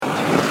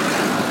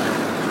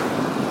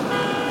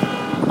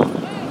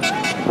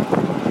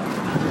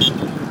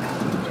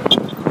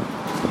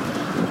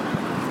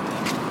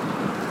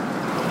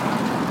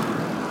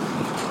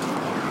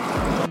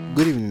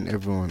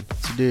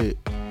today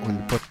on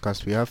the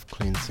podcast we have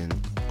Clinton.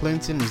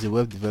 Clinton is a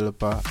web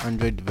developer,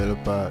 Android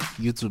developer,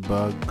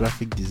 YouTuber,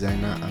 graphic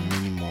designer, and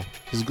many more.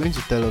 He's going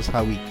to tell us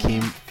how he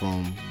came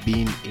from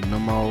being a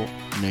normal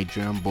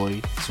Nigerian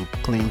boy to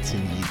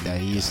Clinton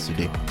that he is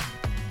today.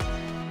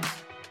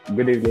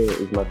 Good evening,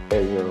 it's my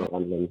pleasure,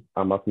 and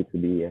I'm happy to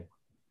be here.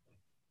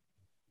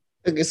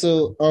 Okay,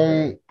 so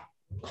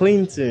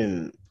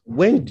Clinton,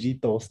 when did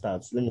it all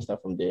start? Let me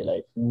start from there.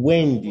 Like,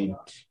 when did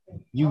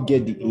you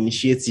get the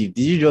initiative?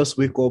 Did you just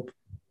wake up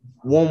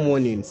one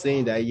morning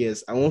saying that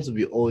yes, I want to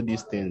be all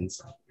these things?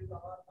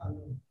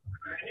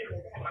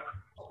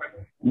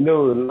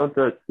 No, not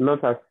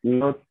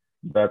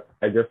that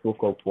I just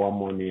woke up one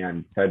morning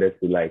and decided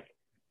to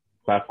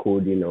start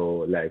coding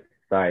or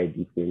start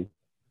editing.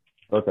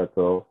 Not at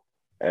all.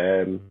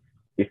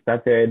 It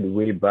started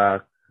way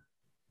back.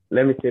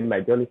 Let me say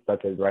my journey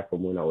started right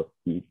from when I was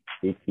a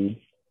kid.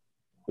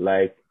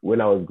 Like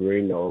when I was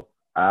growing up,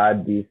 I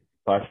had this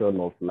passion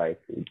of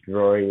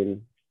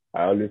drawing.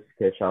 I always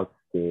sketch out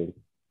things,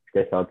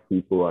 sketch out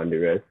people and the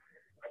rest.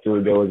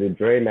 So there was a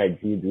drawing I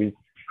did with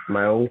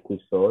my uncle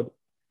saw,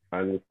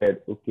 and he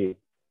said, "Okay,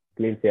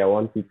 Clinton, I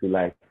want you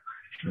to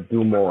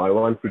do more. I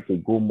want you to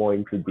go more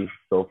into this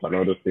stuff and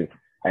other things."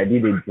 I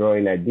did a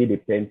drawing. I did a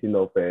painting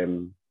of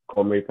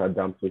Comrade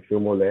Adam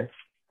Soshomole.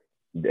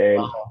 Then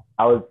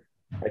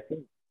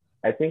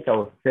I think I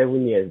was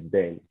 7 years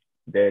then.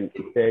 Then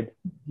he said,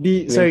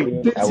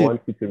 I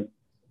want you to.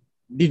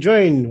 The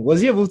drawing, was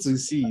he able to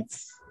see it?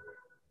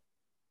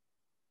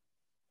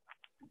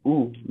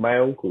 My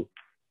uncle.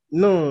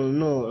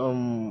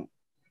 No.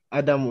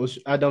 Adam's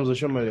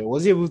Oshomole,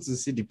 was he able to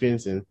see the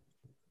painting?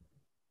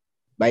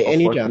 By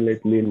any chance?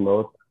 Unfortunately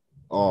not.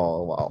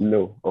 Oh, wow.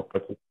 No,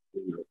 unfortunately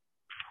not.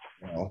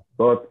 Wow.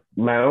 But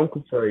my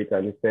uncle saw it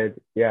and he said,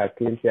 "Yeah,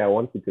 Clinton, I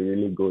want you to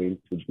really go into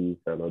this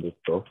and other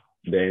stuff."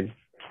 Then,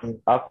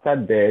 after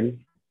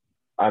then,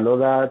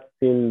 another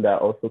thing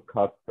that also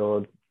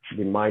captured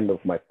the mind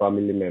of my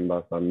family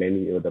members and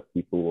many other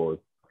people was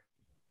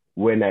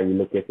when I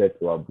relocated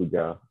to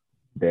Abuja.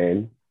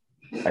 Then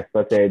I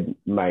started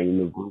my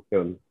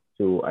innovation.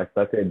 So I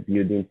started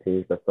building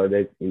things. I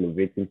started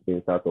innovating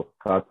things out of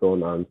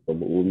carton and some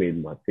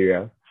homemade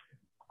material,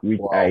 which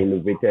Wow. I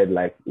innovated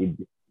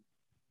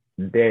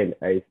Then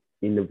I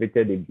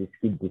innovated a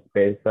biscuit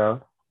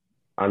dispenser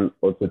and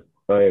also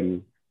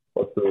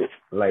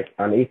like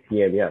an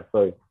ATM. Yeah,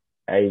 sorry.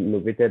 I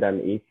innovated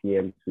an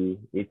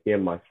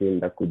ATM machine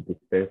that could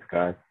dispense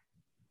cash.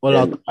 All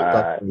Then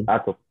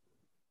out of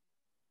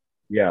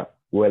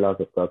well out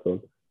of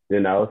carton.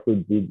 Then I also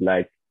did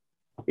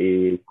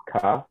a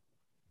car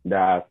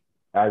that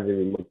has a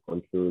remote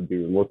control. The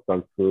remote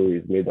control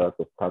is made out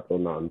of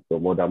carton and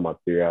some other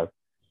materials.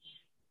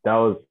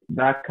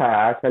 That car.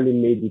 I actually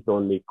made it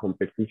on a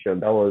competition.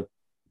 That was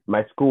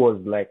my school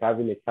was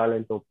having a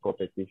talent of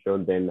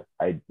competition. Then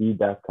I did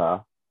that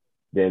car.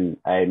 Then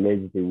I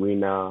made the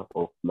winner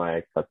of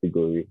my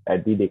category. I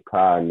did a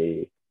car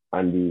and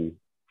the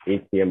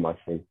ATM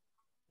machine.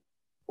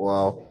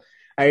 Wow.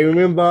 I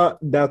remember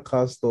that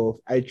car stuff.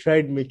 I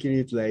tried making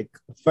it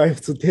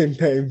 5 to 10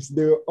 times.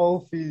 They were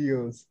all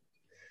failures.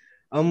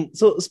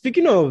 So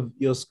speaking of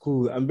your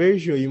school, I'm very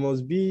sure you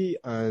must be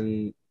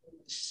a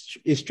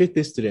straight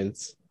A student.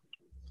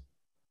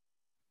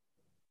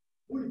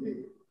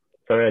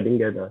 Sorry, I didn't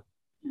get that.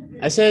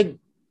 I said,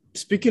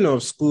 speaking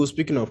of school,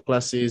 speaking of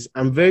classes,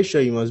 I'm very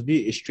sure you must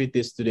be a straight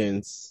A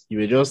student. You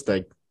were just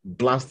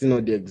blasting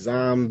all the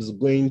exams,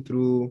 going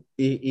through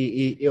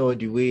A all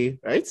the way,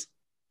 right?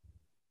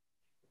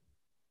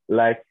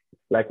 Like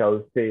I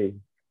was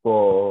saying,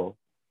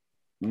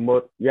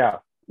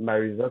 my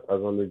result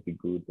has always been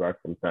good right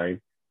from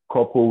time,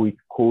 coupled with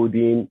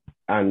coding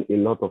and a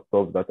lot of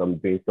stuff that I'm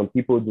doing. Some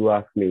people do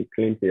ask me,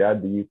 Clinton, how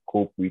do you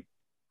cope with,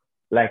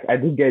 I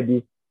do get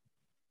this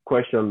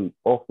question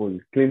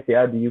often, Clinton,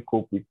 how do you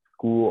cope with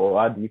school, or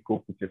how do you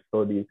cope with your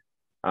studies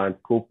and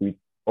cope with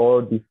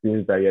all these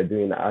things that you're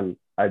doing? And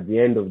at the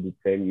end of the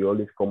term, you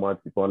always come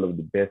out with one of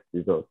the best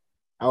results.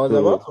 I was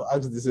about to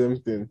ask the same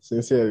thing,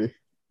 sincerely.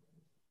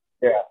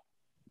 Yeah.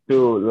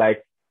 So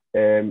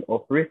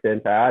of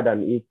recent, I had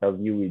an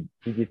interview with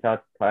Digital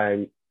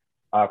Time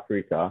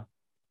Africa.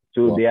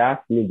 So They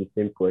asked me the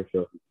same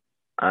question.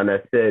 And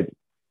I said,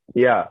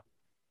 yeah,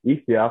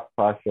 if you have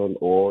passion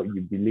or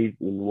you believe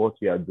in what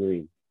you are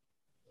doing,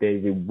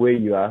 there's a way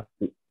you have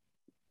to.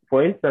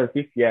 For instance,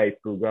 if you are a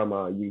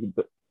programmer,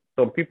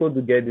 some people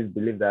do get this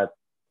belief that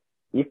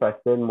if I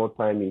spend more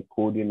time in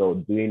coding or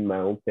doing my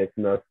own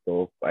personal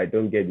stuff, I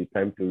don't get the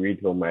time to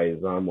read for my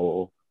exam,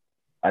 or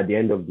at the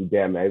end of the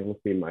day, I might even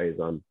fail my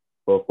exam.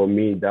 But for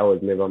me, that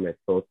was never my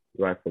thought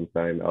right from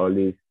time. I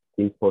always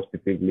think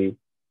positively.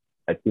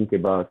 I think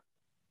about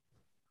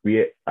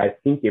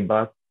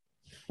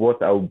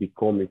what I will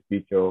become in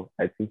future.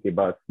 I think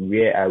about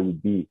where I will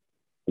be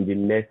in the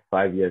next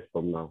 5 years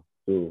from now.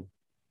 So,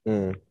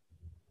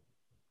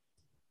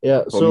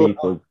 yeah. For me, it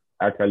was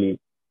actually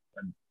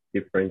a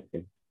different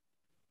thing.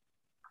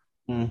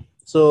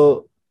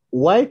 So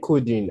why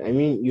coding? I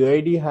mean, you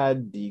already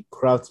had the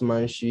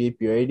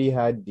craftsmanship, you already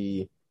had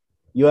the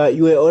You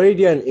were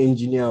already an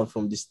engineer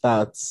from the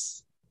start.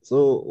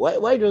 So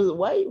why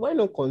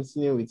not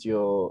continue with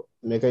your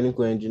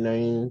mechanical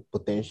engineering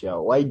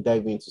potential? Why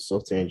dive into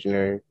software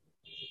engineering?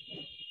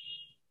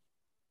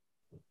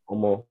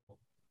 Almost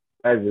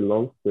that's a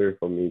long story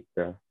for me,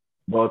 sir.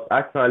 But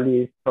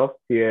actually,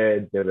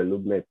 software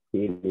development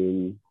came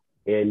in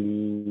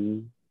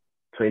early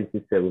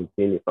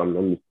 2017, if I'm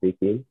not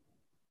mistaken.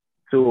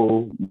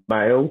 So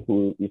my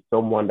uncle is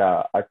someone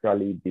that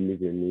actually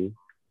believes in me.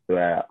 So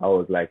I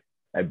was like,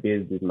 I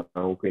based with my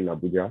uncle in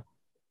Abuja.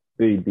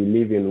 So he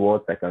believed in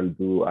what I can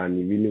do, and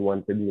he really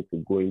wanted me to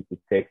go into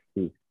tech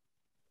space.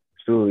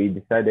 So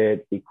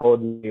he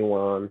called me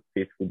one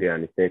fateful day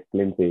and he said,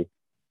 Clinton,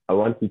 I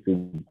want you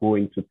to go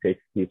into tech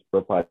space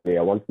properly.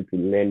 I want you to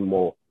learn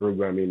more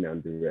programming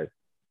and the rest.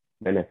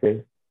 And I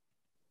said,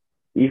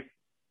 if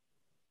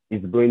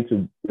it's going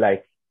to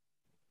like,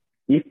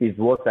 if it's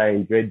what I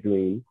enjoy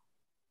doing,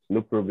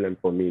 no problem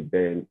for me.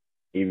 Then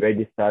he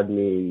registered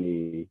me in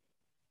the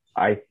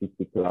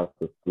ICT class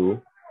for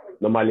school.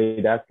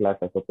 Normally, that class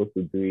I'm supposed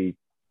to do it.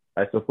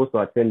 I'm supposed to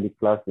attend the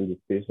class in the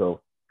space of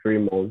 3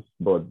 months,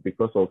 but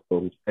because of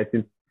some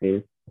certain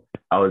things,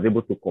 I was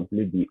able to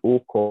complete the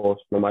whole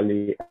course.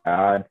 Normally,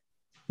 I had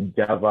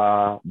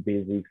Java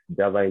basics,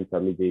 Java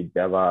intermediate,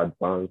 Java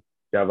advanced,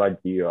 Java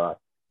GUI.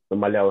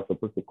 Normally, I was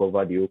supposed to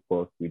cover the whole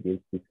course within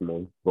 6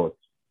 months, but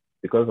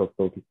because of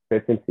some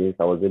certain things,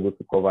 I was able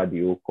to cover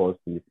the whole course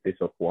in the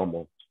space of 1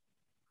 month.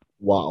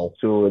 Wow.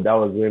 So that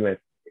was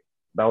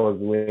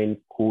when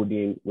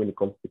coding, when it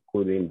comes to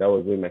coding, that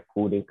was when my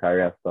coding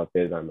career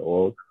started and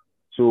all.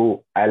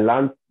 So I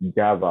learned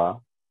Java,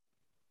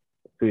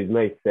 so it's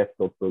not a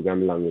set-up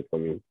programming language for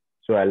me.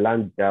 So I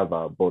learned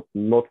Java, but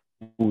not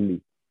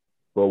fully.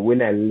 But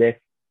when I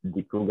left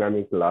the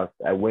programming class,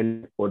 I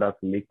went further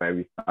to make my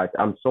research.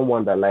 I'm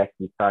someone that likes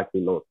research a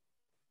lot.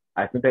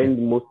 I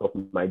spend most of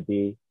my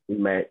day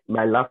in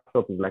my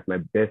laptop is like my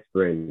best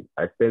friend.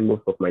 I spend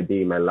most of my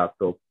day in my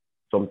laptop.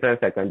 Sometimes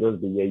I can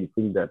just be here. You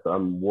think that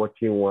I'm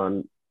watching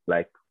one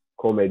like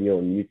comedy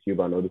on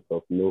YouTube and all this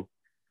stuff. No,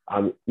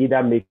 I'm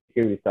either making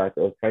research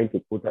or trying to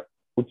put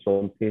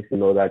some things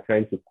in order,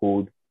 trying to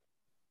code.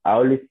 I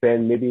only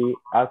spend maybe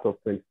out of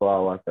 24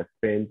 hours, I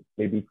spend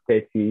maybe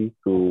 30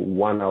 to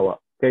 1 hour,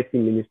 30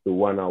 minutes to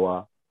 1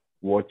 hour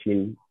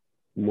watching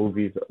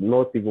movies,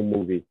 not even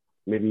movies,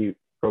 maybe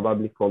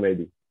probably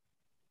comedy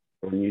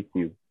on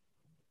YouTube.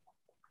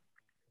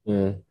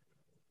 Mm,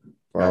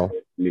 That's wow.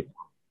 it.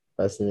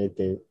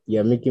 Fascinating.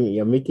 You're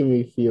making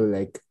me feel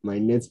like my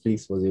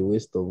Netflix was a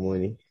waste of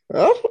money.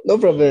 Oh, no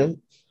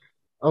problem.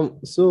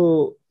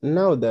 So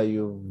now that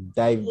you've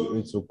dived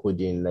into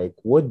coding, like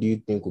what do you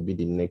think will be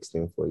the next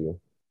thing for you?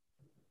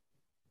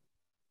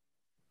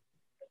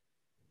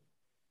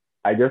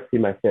 I just see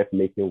myself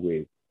making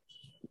waves.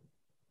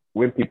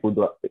 When people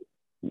do,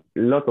 a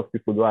lot of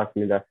people do ask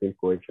me that same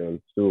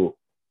question. So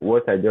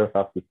what I just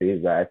have to say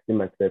is that I see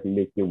myself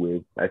making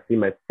waves. I see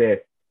myself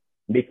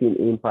making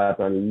impact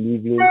and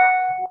living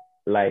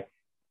like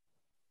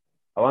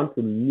I want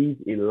to live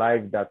a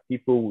life that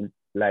people would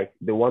like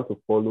they want to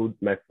follow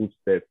my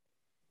footsteps.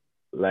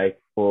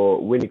 Like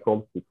for when it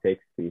comes to tech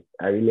space,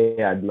 I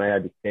really admire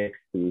the tech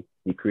space,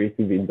 the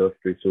creative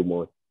industry so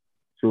much.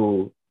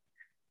 So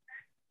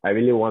I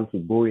really want to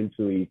go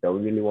into it. I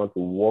really want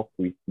to work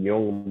with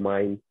young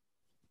minds,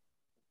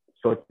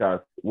 such as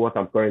what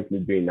I'm currently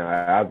doing now.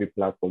 I have a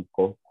platform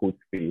called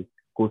CodeSpace.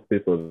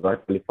 CodeSpace was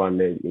actually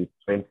founded in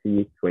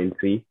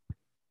 2020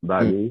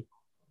 by Mm, me.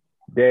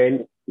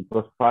 Then it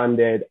was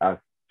founded as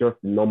just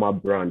a normal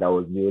brand. I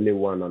was the only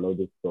one and all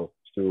this stuff.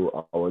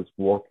 So I was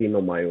working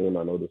on my own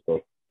and all this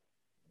stuff.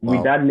 With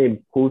wow. that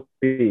name,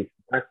 CodeSpace,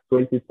 that's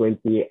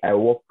 2020, I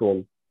worked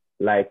on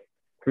like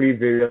three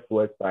various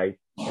websites,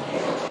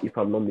 if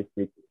I'm not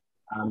mistaken.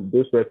 And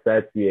those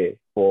websites were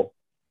for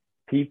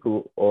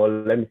people, or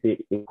let me say,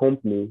 a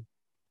company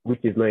which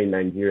is not in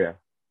Nigeria.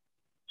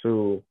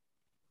 So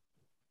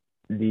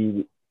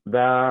the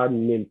that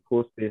name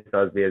CoSpace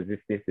has been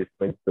existing since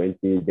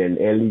 2020. Then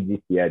early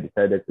this year, I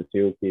decided to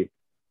say, okay,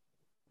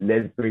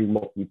 let's bring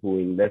more people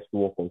in. Let's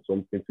work on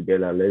something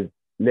together.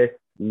 Let's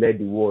let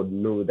the world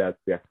know that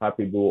we are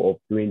capable of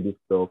doing this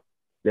stuff.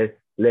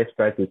 Let's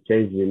try to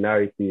change the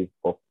narrative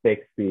of tech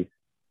space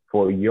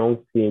for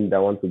young teams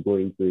that want to go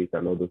into it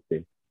and all those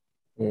things.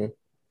 Mm.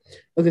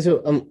 Okay,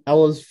 so I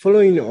was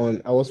following you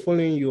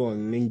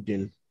on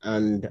LinkedIn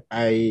and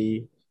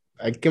I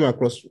came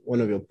across one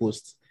of your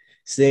posts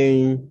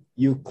saying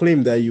you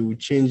claim that you will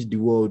change the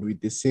world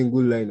with a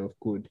single line of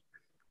code.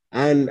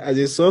 And as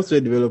a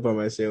software developer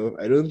myself,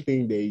 I don't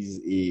think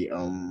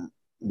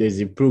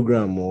there's a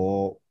program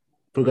or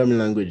programming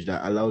language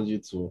that allows you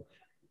to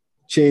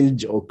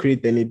change or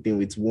create anything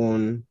with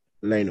one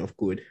line of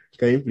code.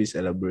 Can you please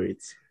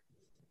elaborate?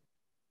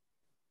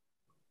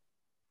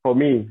 For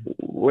me,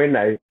 when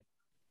I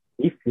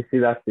if you see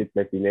that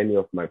statement in any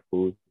of my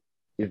posts,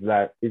 it's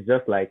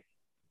just like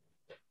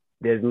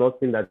there's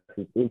nothing that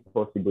is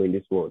impossible in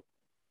this world.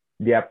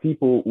 There are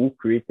people who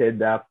created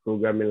that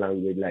programming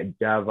language like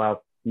Java,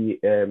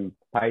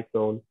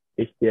 Python,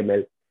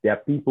 HTML. There are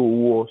people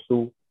who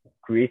also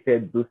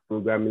created those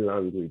programming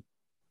language.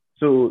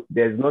 So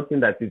there's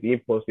nothing that is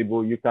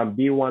impossible. You can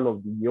be one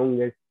of the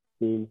youngest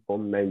team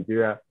from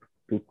Nigeria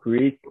to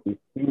create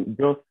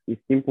just a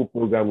simple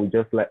program with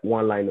just like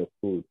one line of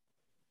code.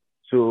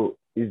 So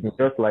it's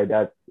just like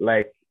that.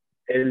 Like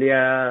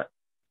earlier,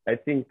 I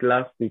think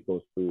last week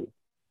or so.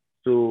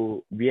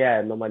 So where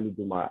I normally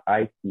do my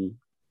IT,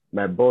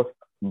 my boss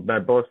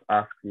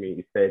asked me,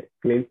 he said,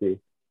 Clinton,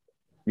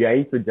 you are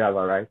into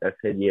Java, right? I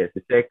said, yes.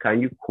 He said,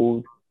 can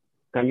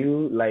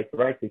you like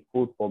write a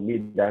code for me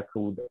that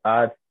could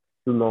add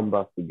two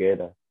numbers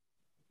together?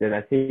 Then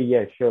I said,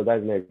 yeah, sure,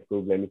 that's not a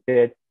problem. He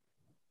said,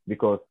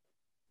 because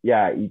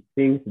yeah, he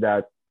thinks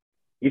that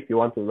if you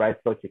want to write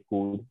such a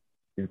code,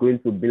 it's going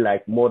to be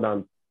like more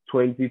than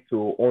 20 to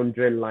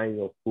 100 lines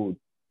of code.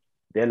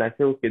 Then I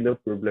said, okay, no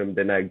problem.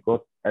 Then I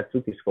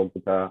took his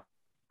computer,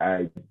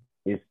 I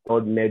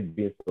installed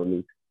NetBeans on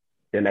it.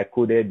 Then I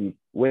coded it.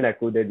 When I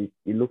coded it,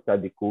 he looked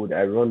at the code.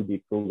 I run the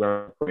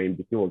program for him.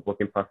 The thing was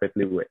working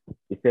perfectly well.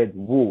 He said,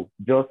 whoa,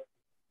 just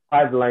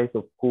 5 lines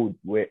of code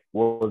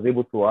was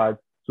able to add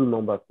two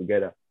numbers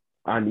together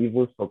and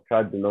even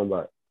subtract the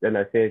number. Then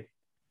I said,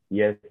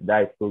 yes,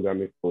 that is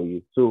programming for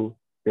you. So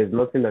there's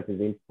nothing that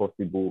is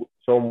impossible.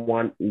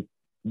 Someone is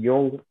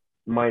young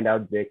mind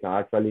out there can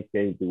actually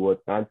change the world,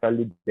 can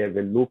actually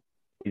develop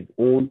his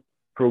own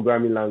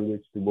programming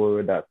language to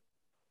borrow that.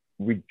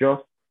 With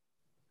just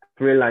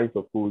 3 lines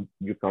of code,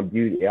 you can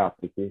build an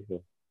application.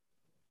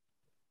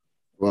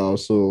 Wow,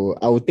 so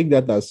I would take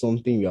that as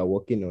something you are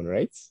working on,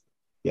 right?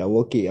 You're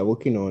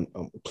working on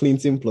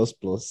Clinton plus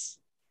plus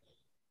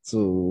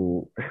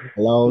to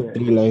allow Yeah,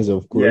 3 lines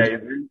of yeah,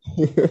 code.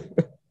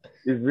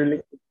 it's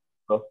really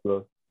plus.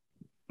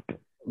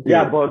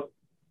 Yeah, Okay. but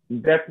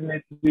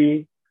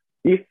definitely,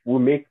 if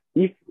we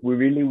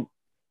really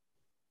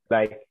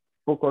like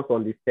focus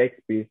on the tech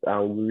space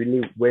and we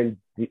really went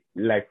deep,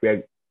 like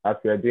as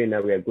we are doing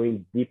now, we are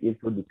going deep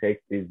into the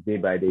tech space day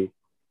by day.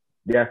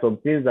 There are some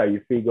things that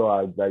you figure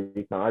out that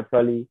you can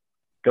actually.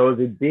 There was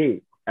a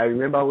day I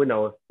remember when I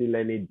was still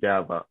learning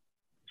Java.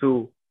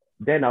 So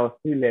then I was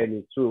still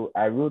learning. So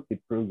I wrote the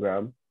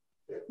program.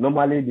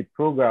 Normally the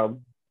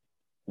program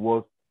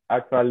was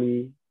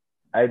actually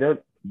I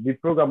don't the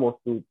program was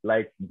to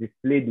like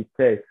display the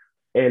text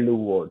hello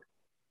world.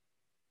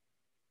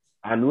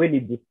 And when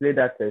it displayed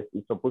that text,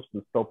 it's supposed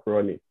to stop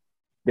running.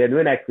 Then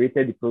when I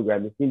created the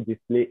program, it didn't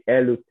display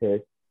hello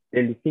text.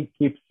 Then the thing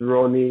keeps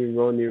running,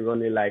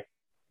 like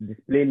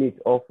displaying it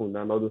often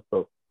and all those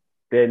stuff.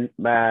 Then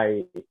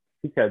my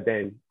teacher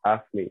then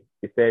asked me,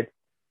 he said,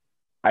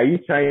 are you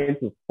trying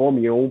to form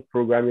your own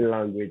programming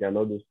language and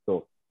all those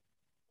stuff?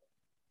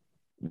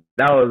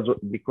 That was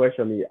the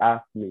question he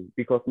asked me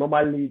because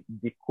normally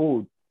the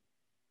code,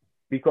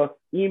 because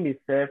him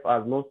himself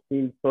has not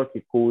seen such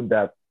a code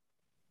that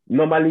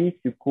normally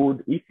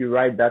if you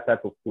write that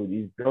type of code,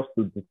 it's just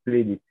to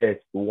display the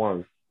text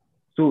once.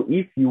 So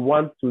if you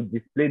want to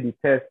display the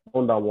text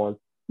on that one,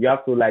 you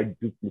have to like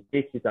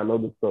duplicate it and all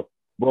the stuff.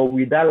 But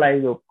with that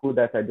line of code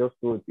that I just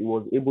wrote, it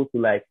was able to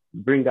like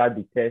bring out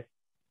the text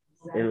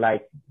in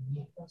like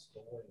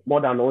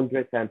more than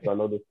 100 times and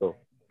all the stuff.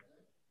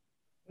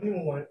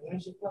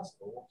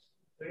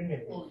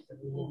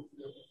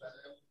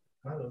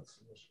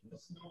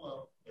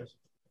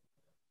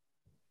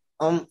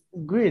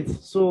 Great.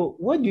 So,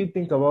 what do you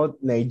think about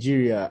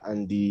Nigeria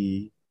and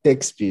the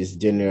tech space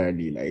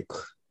generally? Like,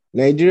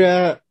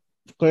 Nigeria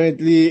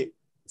currently,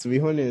 to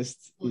be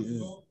honest,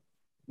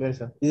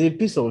 is a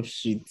piece of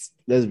shit.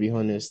 Let's be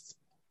honest.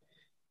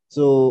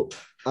 So,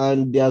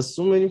 and there are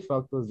so many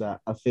factors that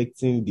are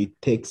affecting the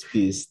tech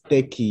space.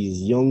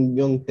 Techies,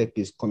 young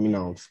techies coming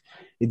out.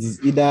 It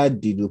is either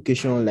the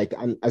location, like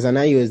as an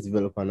iOS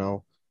developer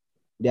now,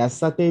 there are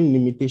certain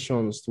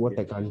limitations to what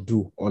I can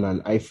do on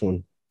an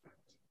iPhone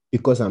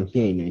because I'm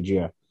here in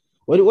Nigeria.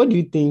 What do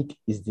you think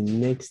is the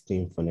next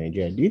thing for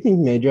Nigeria? Do you think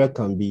Nigeria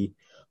can be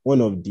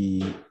one of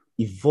the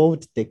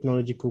evolved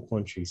technological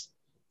countries?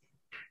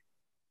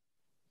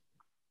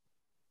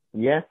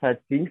 Yes, I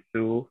think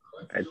so.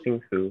 I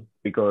think so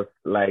because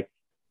like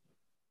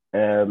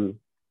um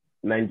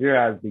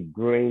Nigeria has been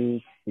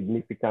growing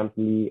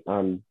significantly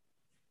and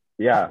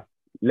yeah,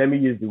 let me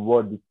use the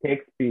word the tech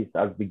space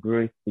has been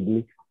growing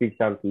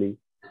significantly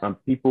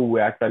and people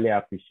will actually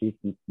appreciate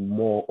it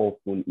more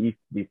often if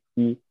they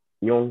see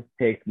young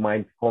tech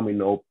minds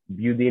coming up,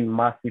 building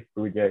massive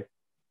projects,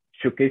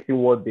 showcasing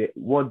what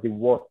they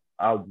work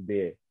out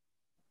there.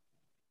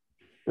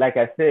 Like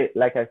I said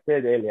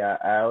earlier,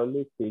 I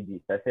always say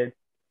this. I said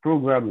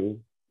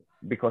programming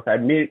because I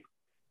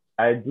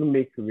do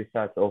make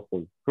research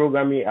often.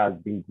 Programming has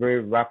been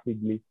growing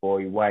rapidly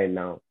for a while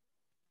now,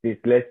 since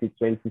let's say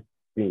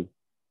 2016.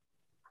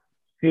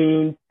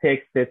 Seeing tech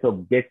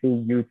setup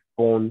getting huge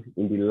funds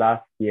in the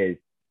last years,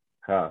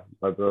 my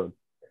God,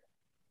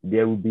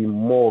 there will be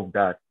more of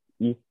that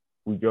if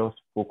we just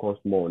focus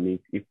more on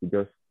it, if we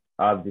just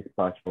have this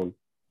passion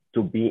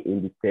to be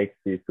in the tech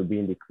space, to be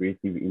in the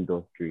creative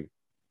industry.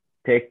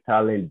 Tech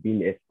talent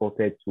being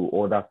exported to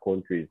other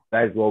countries.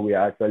 That is what we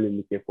are actually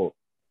looking for.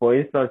 For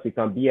instance, you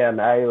can be an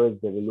iOS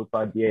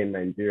developer there in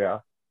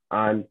Nigeria,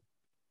 And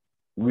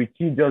with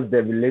you just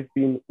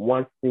developing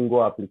one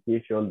single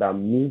application that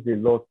means a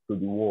lot to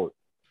the world,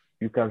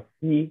 you can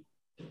see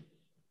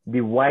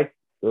the white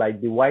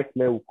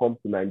men will come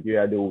to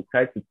Nigeria, they will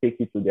try to take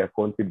it to their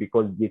country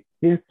because they've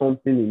seen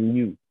something in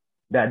you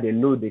that they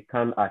know they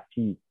can't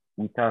achieve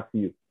without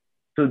you.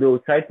 So they will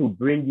try to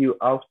bring you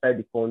outside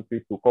the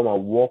country to come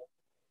and work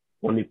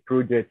on a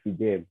project with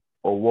them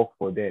or work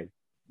for them.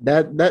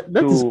 That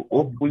is So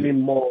hopefully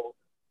more.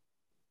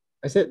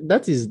 I said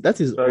that is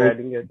Sorry, all I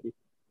didn't get it.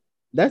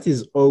 that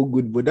is all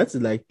good, but that's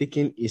like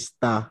taking a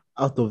star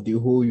out of the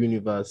whole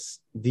universe.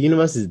 The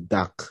universe is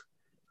dark.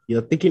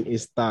 You're taking a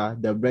star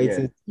that Yeah,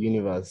 brightens the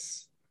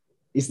universe.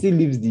 It still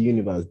leaves the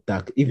universe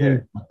dark, yeah.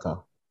 even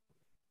darker.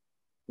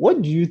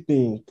 What do you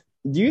think?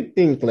 Do you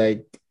think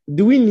like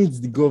do we need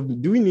the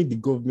government? Do we need the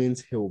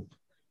government's help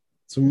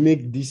to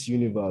make this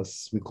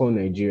universe we call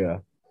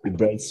Nigeria a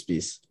bright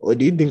space, or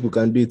do you think we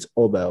can do it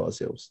all by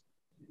ourselves?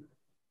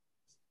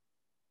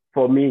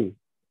 For me,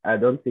 I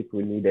don't think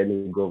we need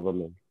any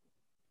government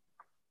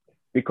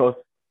because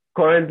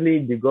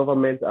currently the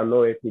government are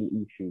not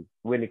helping issues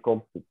when it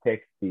comes to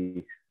tech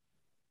space.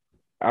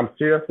 I'm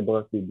serious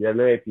about it. They are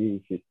not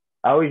helping issues.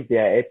 I wish they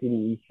are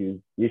helping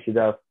issues. They should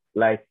have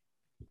like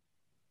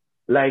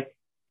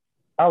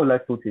how would I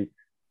put it?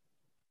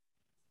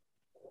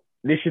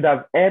 They should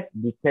have helped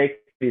the tech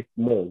space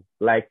more,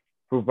 like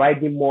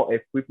providing more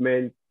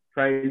equipment,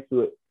 trying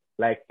to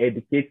like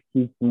educate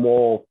kids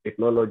more of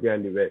technology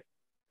and the rest.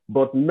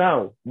 But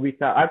now we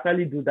can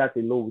actually do that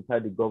alone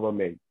without the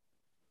government.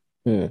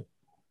 Hmm.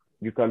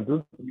 You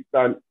can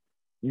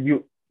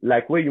you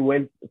like where you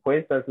went, for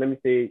instance, let me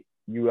say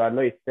you are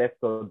not a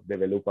self-taught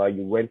developer,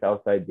 you went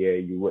outside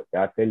there,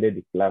 attended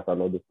the class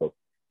and all the stuff.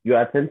 You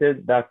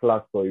attended that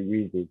class for a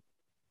reason.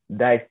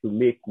 That is to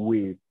make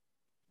waves.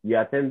 You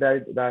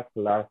attended that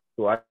class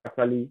to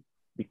actually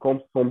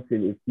become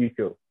something in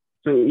future.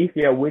 So if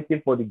you are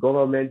waiting for the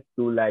government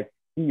to like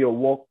see your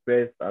work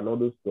first and all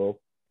those stuff,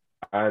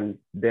 and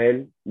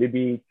then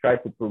maybe try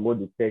to promote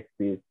the tech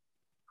space,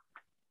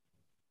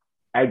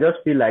 I just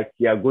feel like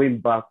you are going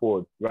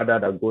backwards rather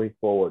than going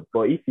forward.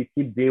 But if you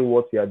keep doing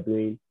what you are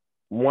doing,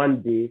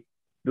 one day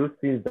those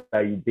things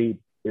that you did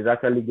is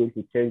actually going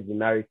to change the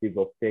narrative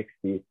of tech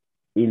space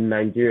in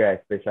Nigeria,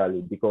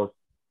 especially because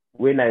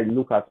when I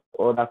look at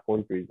other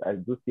countries, I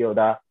do see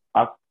other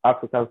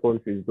African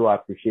countries do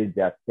appreciate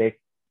their tech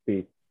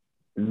space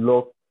a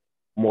lot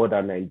more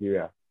than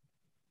Nigeria.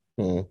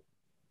 Hmm.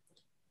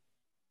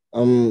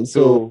 So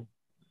So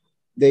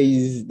there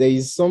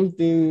is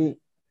something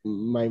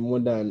my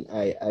mother and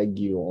I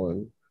argue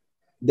on.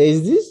 There are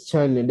these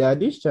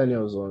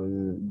channels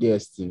on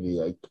DSTV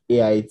like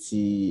AIT,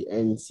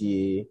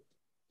 NTA.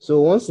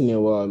 So once in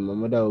a while, my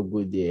mother will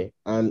go there,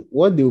 and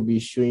what they'll be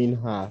showing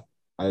her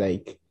are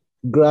like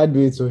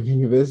graduates of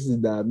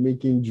universities that are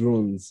making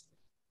drones,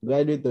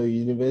 graduates of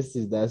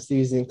universities that are still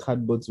using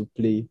cardboard to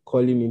play,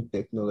 calling in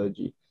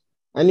technology.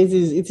 And it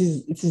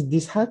is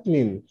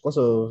disheartening because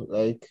of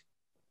like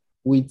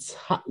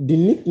the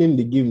nickname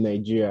they give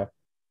Nigeria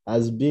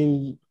as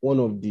being one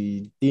of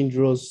the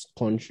dangerous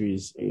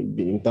countries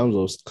in terms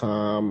of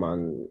scam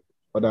and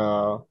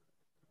other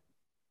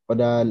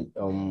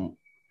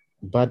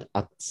bad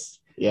acts.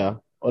 Yeah,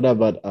 other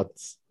bad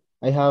acts.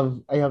 I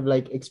have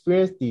like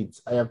experienced it.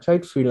 I have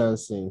tried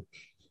freelancing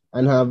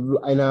and I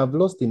have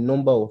lost a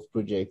number of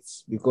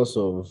projects because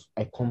of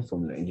I come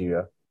from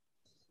Nigeria.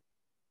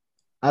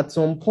 At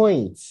some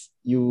point,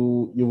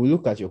 you will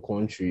look at your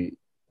country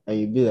and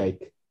you'll be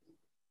like,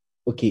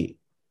 okay,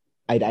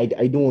 I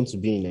don't want to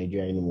be in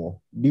Nigeria anymore.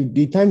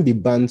 The time they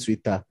banned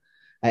Twitter,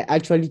 I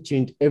actually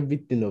changed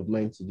everything of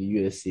mine to the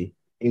USA,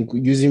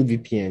 using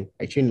VPN.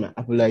 I changed my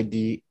Apple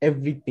ID,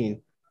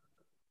 everything.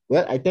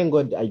 Well, I thank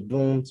God I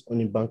don't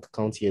own a bank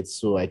account yet,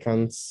 so I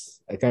can't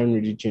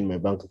really change my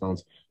bank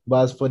account.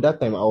 But as for that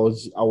time, I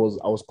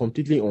was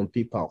completely on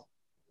PayPal.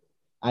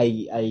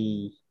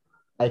 I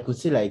I could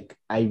say like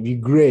I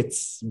regret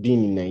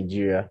being in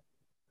Nigeria.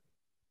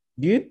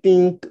 Do you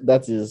think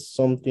that is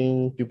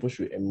something people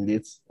should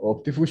emulate,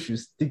 or people should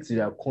stick to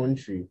their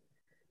country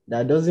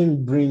that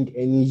doesn't bring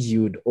any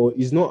yield or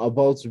is not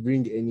about to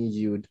bring any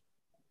yield?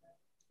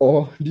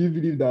 Or do you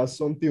believe that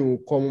something will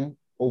come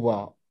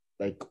over,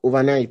 like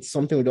overnight,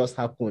 something will just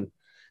happen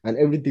and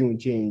everything will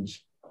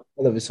change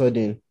all of a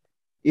sudden,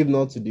 if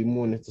not to the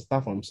moon, to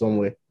start from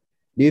somewhere?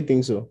 Do you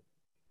think so?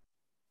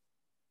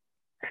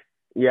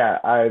 yeah,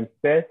 I'm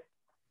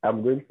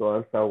going to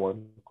answer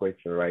one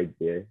question right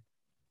there.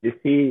 You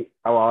see,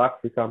 our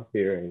African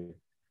parents,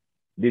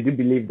 they do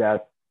believe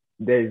that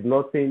there is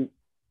nothing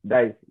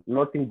that is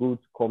nothing good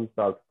comes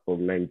out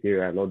from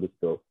Nigeria and all the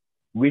stuff,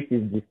 which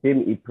is the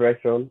same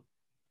impression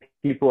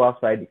people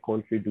outside the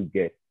country do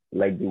get,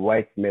 like the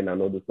white men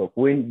and all the stuff.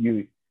 When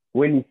you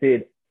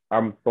say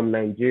I'm from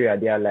Nigeria,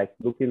 they are like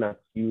looking at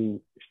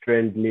you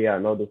strangely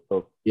and all the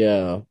stuff.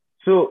 Yeah.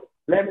 So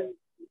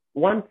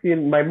one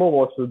thing my mom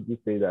also do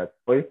say that.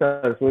 For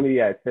instance, when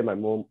I tell my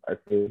mom, I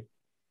say,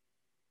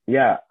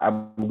 yeah,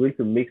 I'm going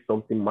to make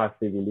something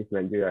massive in this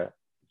Nigeria.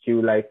 She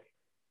will like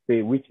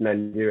say, which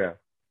Nigeria?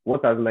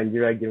 What has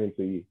Nigeria given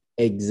to you?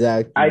 I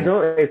Exactly.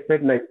 don't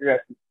expect Nigeria.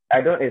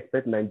 I don't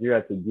expect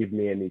Nigeria to give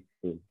me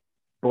anything,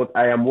 but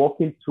I am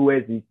working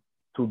towards it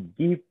to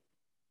give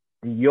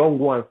the young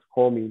ones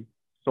coming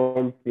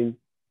something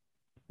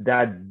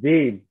that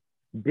they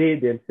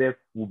themselves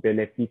will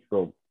benefit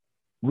from,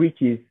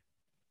 which is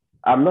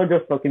I'm not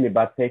just talking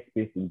about tech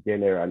space in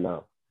general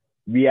now.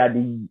 We are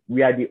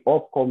the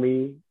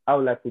upcoming, how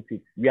will I put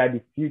it? We are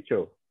the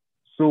future.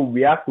 So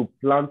we have to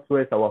plan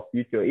towards our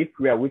future. If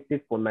we are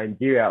waiting for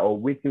Nigeria or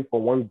waiting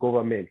for one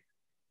government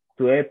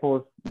to help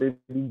us,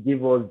 maybe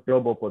give us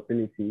job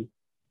opportunity,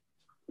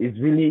 it's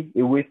really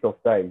a waste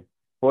of time.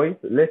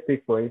 Let's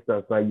take for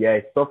instance, now you're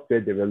a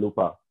software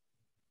developer.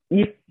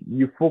 If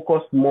you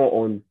focus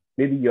more on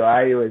maybe your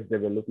iOS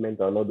development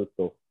and other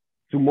stuff,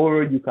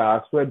 tomorrow you can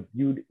as well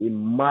build a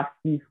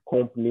massive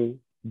company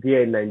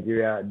there in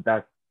Nigeria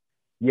that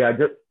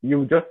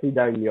you just sit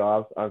down in your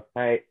house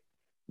and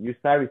you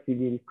start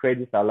receiving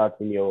credit alert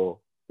in your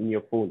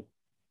phone.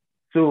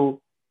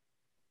 So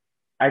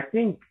I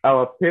think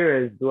our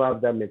parents do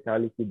have that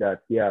mentality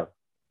that yeah,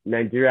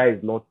 Nigeria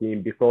is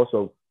nothing because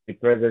of the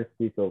present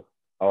state of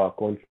our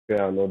country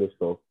and other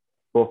stuff.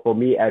 But for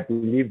me, I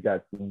believe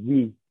that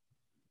we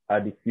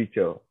are the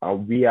future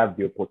and we have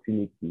the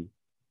opportunity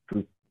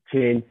to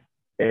change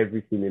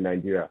everything in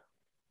Nigeria.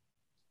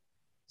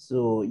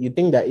 So you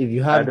think that if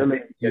you I have don't the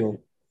know if you get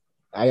zeal,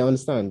 I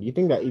understand. You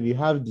think that if you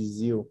have the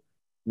zeal,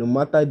 no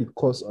matter the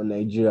cost on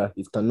Nigeria,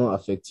 it cannot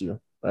affect you,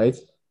 right?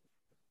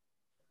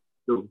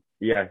 so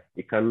yeah,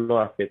 it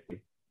cannot affect me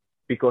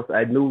because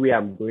I know where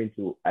I'm going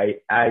to.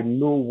 I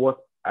know what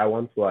I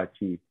want to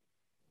achieve.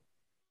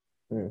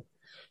 Hmm.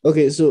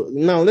 Okay, so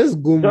now let's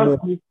go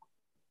Just more.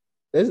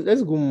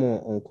 Let's go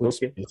more on code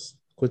okay. space.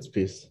 Code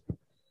space.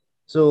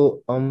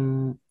 So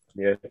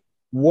Yeah.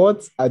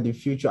 what are the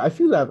future? I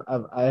feel like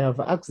I have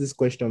asked this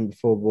question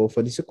before, but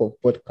for the sake of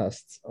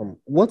podcasts,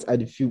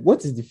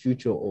 what is the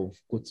future of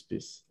code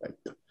space? Like,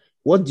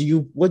 what do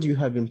you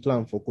have in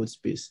plan for code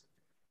space?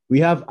 We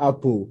have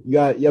Apple.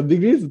 You're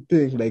beginning to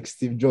think like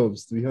Steve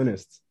Jobs, to be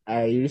honest.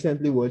 I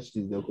recently watched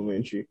his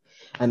documentary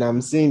and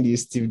I'm seeing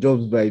these Steve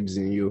Jobs vibes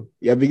in you.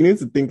 You're beginning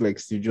to think like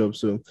Steve Jobs.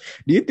 So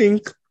do you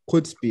think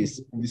code space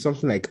will be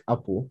something like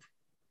Apple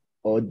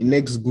or the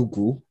next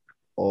Google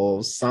or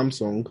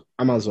Samsung,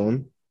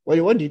 Amazon?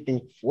 What do you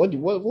think? What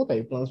are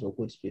your plans for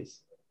code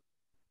space?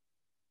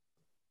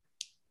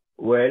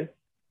 Well,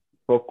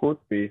 for code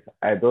base,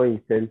 I don't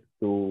intend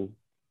to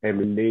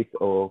emulate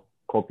or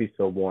copy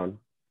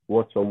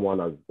what someone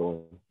has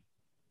done.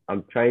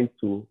 I'm trying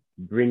to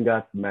bring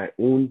out my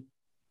own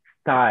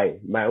style,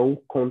 my own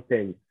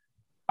content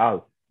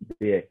out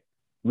there,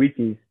 which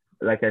is,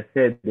 like I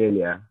said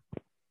earlier,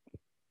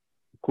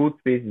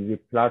 CodeSpace is a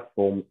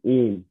platform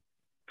aimed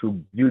to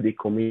build a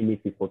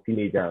community for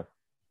teenagers.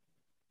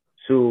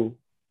 So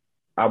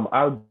I'm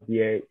out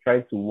there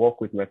trying to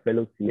work with my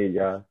fellow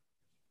teenagers,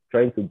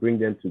 trying to bring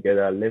them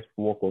together. Let's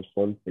work on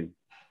something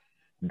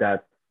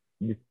that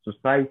the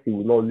society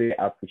will not only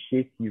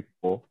appreciate you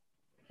for,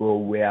 but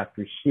will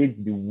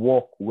appreciate the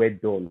work we're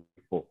done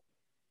for.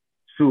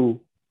 So,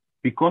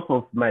 because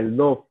of my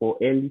love for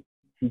early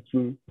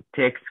teaching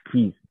tech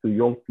skills to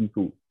young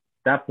people,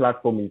 that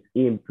platform is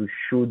aimed to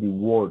show the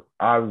world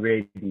how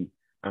ready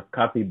and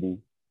capable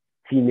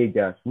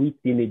we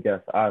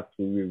teenagers are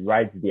to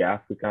rewrite the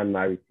African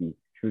narrative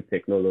through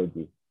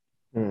technology.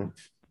 Hmm.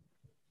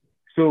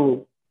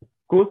 So,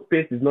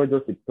 CodeSpace is not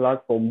just a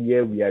platform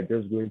where we are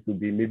just going to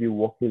be maybe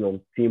working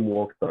on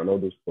teamwork and all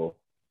those stuff,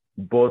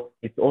 but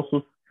it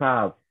also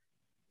serves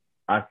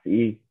as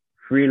a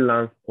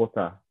freelance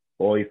portal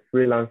or a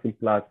freelancing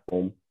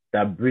platform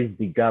that bridges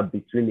the gap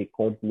between a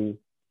company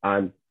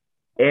and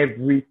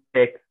every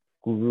tech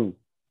guru.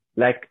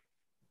 Like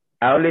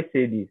I always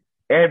say this,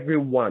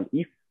 everyone,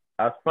 if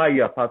as far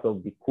you are part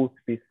of the code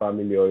space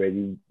family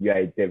already, you are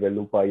a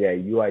developer, you are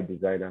a UI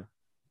designer,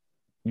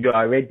 you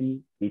are already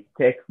a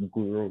tech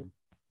guru.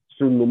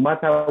 So no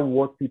matter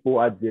what people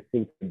out there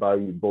think about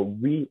you, but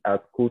we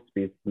at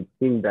CodeSpace, we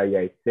think that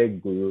you're a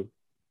tech guru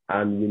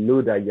and we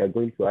know that you're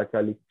going to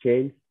actually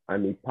change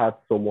and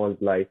impact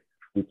someone's life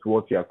with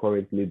what you are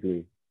currently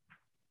doing.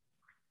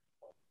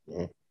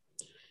 Hmm.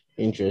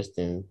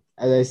 Interesting.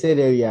 As I said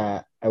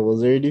earlier, I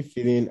was already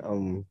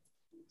feeling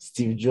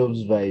Steve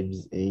Jobs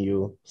vibes in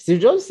you.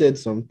 Steve Jobs said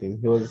something.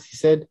 He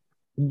said,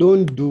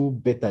 "Don't do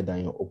better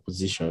than your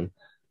opposition.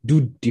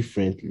 Do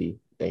differently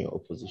than your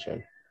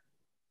opposition."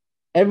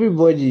 Yeah.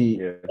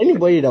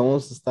 Anybody that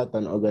wants to start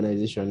an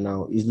organization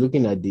now is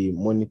looking at the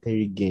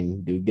monetary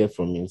gain they'll get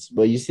from it.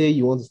 But you say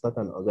you want to start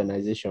an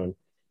organization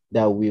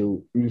that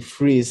will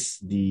rephrase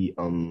the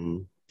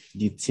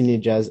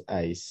teenagers'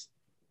 eyes.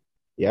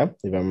 Yeah,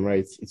 if I'm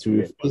right, Yeah.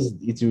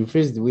 it will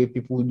rephrase the way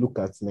people look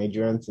at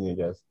Nigerian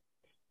teenagers.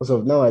 Because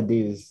of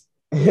nowadays,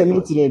 Yeah.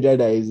 any teenager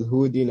that is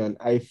holding an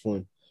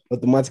iPhone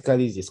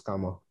automatically is a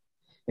scammer.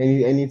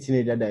 Any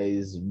teenager that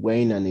is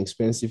wearing an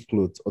expensive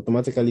clothes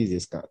automatically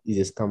is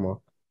a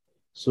scammer.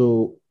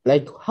 So,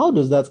 like, how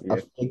does that Yeah.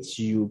 affect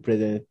you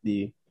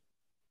presently?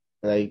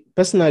 Like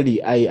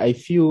personally, I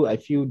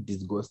feel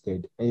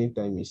disgusted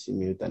anytime you see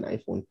me with an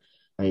iPhone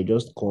and you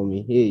just call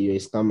me, hey, you're a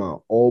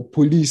scammer, or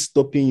police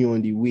stopping you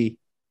on the way,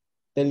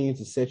 telling you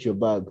to search your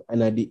bag,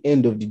 and at the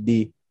end of the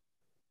day,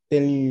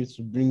 telling you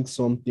to bring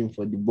something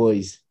for the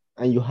boys,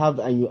 and you have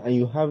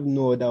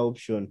no other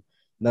option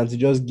than to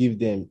just give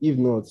them. If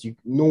not,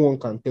 no one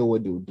can tell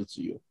what they will do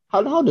to you.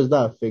 How does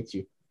that affect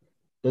you?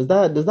 Does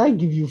that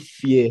give you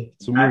fear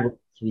to move That on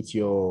with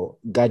your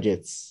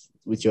gadgets,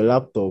 with your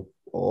laptop,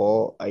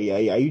 or are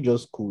you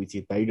just cool with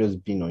it? Are you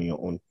just being on your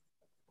own?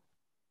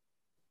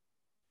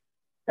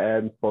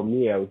 for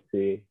me, I would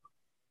say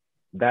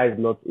that is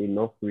not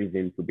enough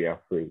reason to be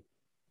afraid.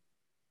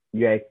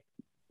 You are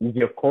in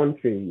your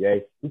country, you are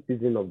a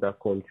citizen of that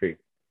country.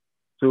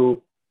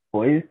 So,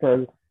 for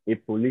instance, a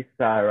police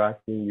are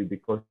harassing you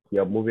because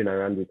you are moving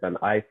around with an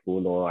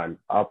iPhone or an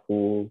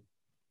Apple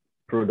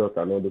product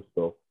and all those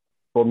stuff.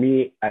 For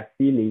me, I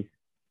feel it's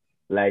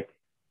like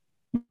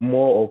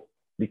more of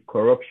the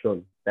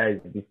corruption, that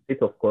is the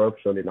state of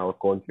corruption in our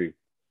country.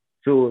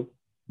 So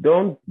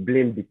don't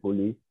blame the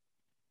police.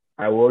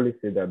 I will always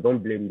say that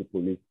don't blame the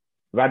police.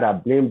 Rather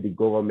blame the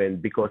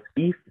government, because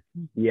if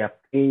they are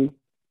paying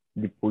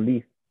the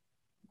police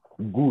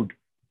good,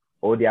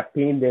 or they are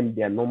paying them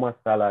their normal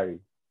salary,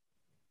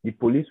 the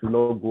police will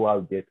not go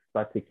out there to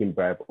start taking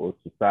bribe or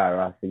to start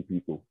harassing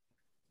people.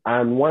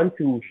 And one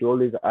thing we should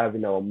always have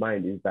in our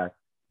mind is that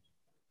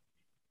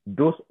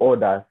those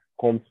orders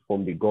comes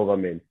from the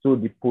government. So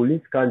the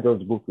police can't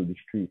just go to the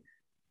streets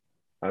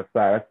and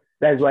start.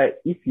 That's why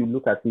if you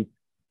look at it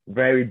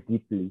very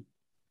deeply,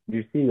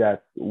 you see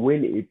that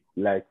when it,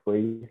 like for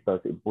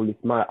instance, a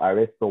policeman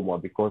arrests someone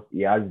because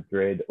he has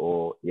dread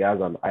or he has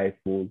an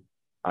iPhone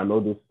and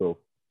all those stuff,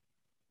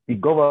 the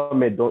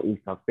government don't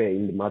interfere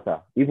in the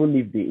matter. Even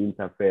if they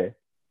interfere,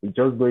 it's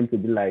just going to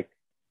be like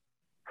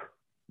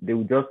they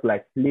will just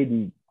like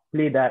play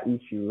that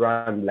issue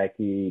around like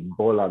a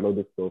ball and all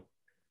this stuff,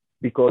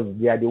 because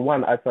they are the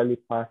one actually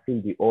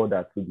passing the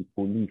order to the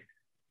police.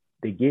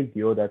 They gave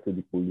the order to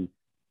the police.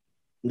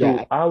 Yeah,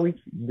 So how which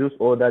those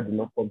orders did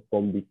not come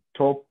from the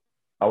top,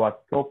 our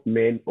top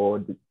men,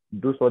 or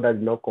those orders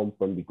did not come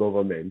from the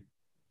government,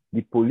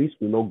 the police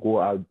will not go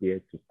out there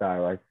to start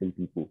harassing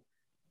people.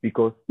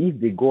 Because if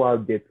they go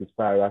out there to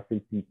start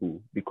harassing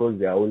people because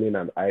they are holding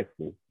an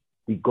iPhone,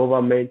 the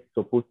government is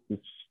supposed to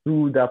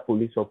sue that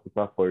police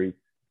officer for it.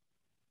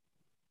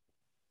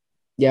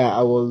 yeah.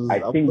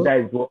 I think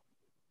that is what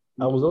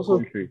I in was the also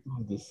country.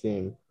 thinking the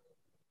same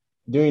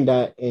during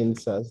that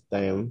NSAS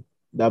time,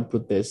 that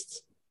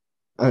protest,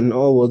 and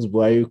all what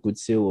Buhari could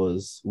say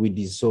was, "We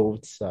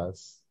dissolved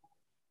SARS."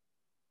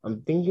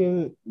 I'm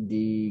thinking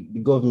the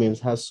government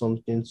has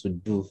something to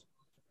do,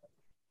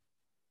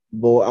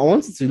 but I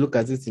wanted to look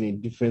at it in a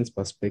different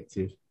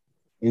perspective.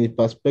 In the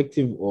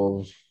perspective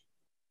of,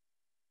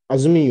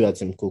 assuming you are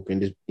Tim Cook,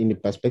 in the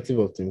perspective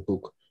of Tim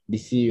Cook, the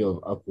CEO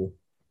of Apple,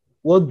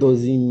 what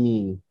does it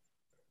mean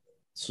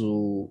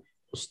to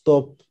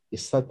stop a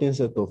certain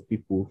set of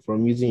people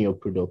from using your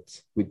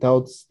product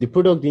without the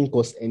product didn't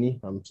cause any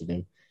harm to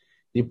them?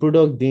 The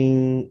product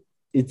didn't,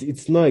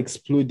 it's not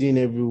exploding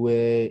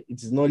everywhere,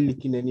 it is not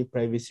leaking any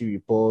privacy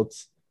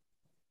reports.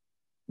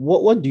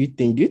 What do you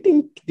think? Do you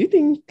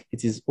think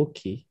it is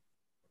okay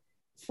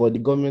for the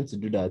government to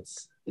do that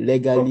Oh,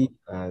 legally?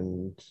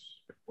 And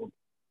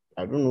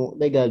I don't know,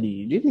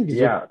 legally, do you think it's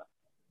okay? yeah,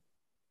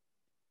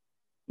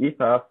 if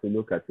I have to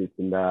look at it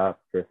in that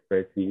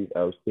perspective,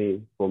 I would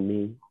say for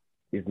me,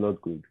 it's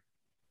not good.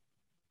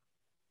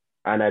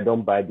 And I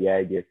don't buy the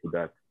idea to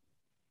that.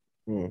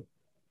 Hmm.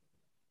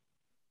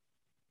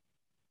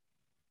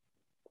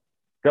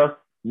 Just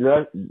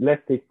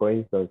let's take for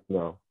instance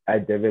now, I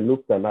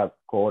developed an app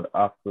called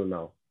Afro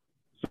now.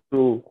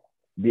 So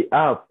the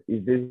app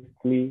is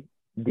basically,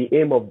 the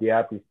aim of the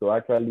app is to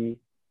actually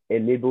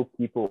enable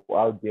people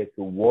out there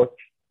to watch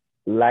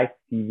live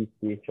TV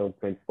station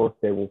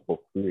 24/7 for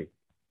free.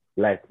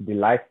 Like the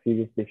live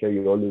TV station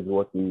you always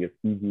watch in your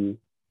TV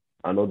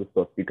and all the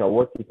stuff. You can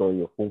watch it on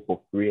your phone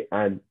for free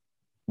and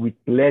with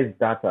less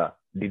data.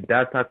 The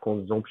data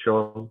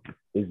consumption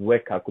is well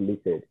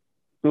calculated.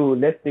 So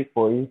let's take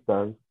for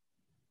instance,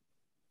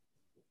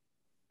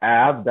 I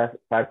have that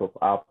type of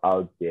app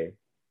out there,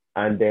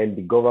 and then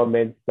the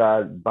government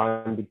start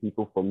banning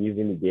people from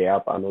using the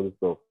app and all the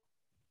stuff.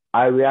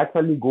 I will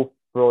actually go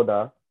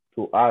further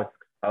to ask.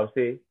 I'll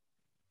say,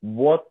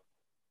 what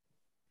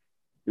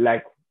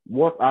like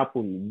what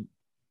happened?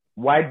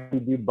 Why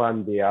did you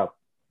ban the app?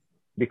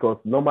 Because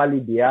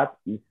normally the app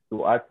is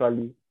to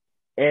actually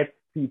help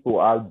people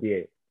out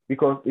there.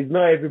 Because it's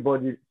not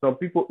everybody. Some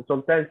people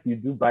sometimes you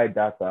do buy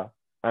data,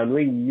 and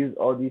when you use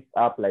all these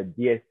apps like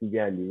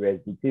DSTV and the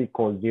rest, it still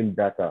consume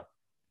data.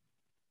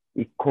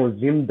 It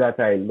consumes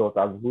data a lot.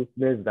 I've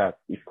witnessed that.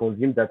 It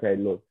consumes data a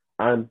lot.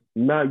 And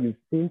now you've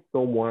seen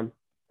someone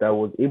that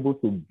was able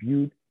to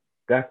build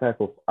that type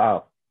of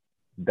app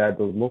that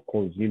does not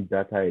consume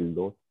data a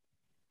lot,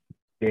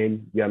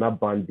 then you're not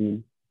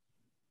banning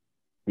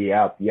the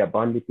app. You're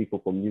banning people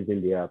from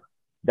using the app.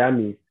 That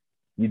means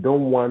you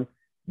don't want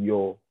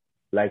your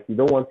Like you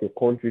don't want a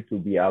country to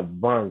be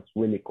advanced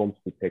when it comes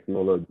to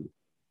technology.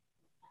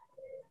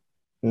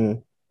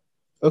 Mm.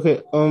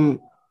 Okay.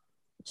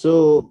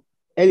 So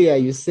earlier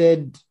you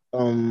said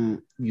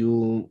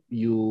you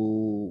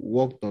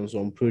worked on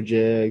some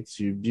projects,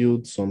 you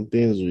built some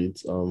things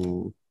with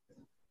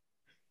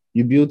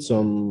you built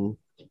some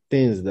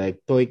things like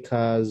toy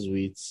cars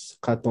with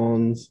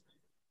cartons.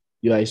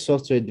 You are a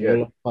software Yes,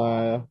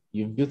 developer,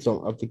 you built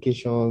some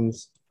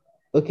applications.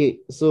 Okay,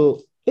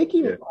 so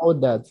taking yes, all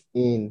that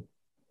in,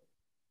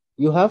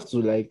 you have to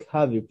like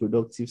have a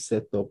productive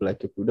setup,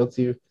 like a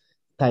productive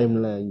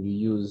timeline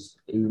you use,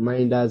 a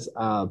reminders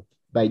app.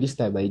 By this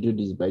time I do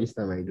this, by this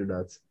time I do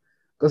that.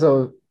 Because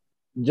of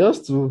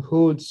just to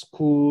hold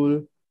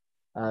school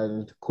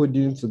and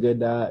coding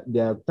together,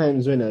 there are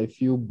times when I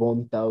feel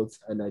burnt out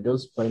and I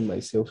just find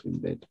myself in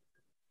bed.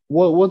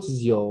 What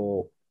is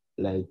your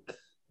like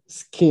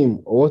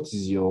scheme or what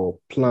is your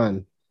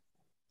plan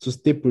to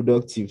stay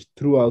productive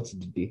throughout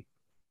the day?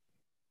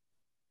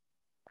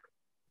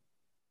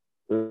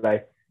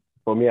 like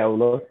for me, I will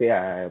not say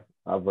have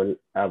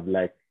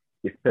like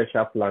a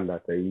special plan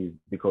that I use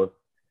because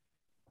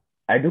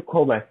I do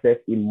call myself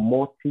a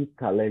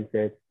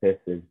multi-talented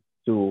person.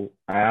 So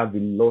I have a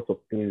lot of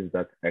things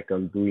that I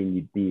can do in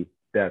a day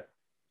that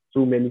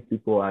so many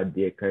people out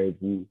there can't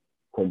even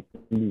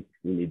complete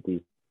in a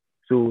day.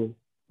 So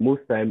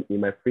most time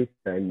in my free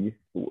time,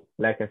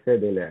 like I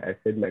said earlier,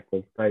 I said my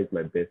computer is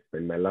my best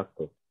friend, my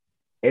laptop.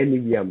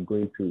 Anywhere I'm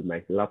going to,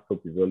 my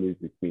laptop is always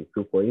with me.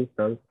 So for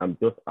instance, I'm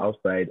just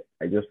outside.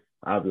 I just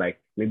have like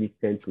maybe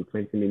 10 to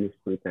 20 minutes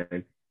free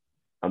time.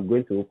 I'm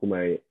going to open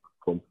my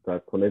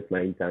computer, connect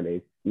my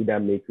internet, either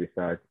make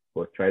research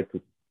or try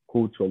to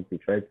code something,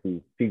 try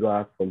to figure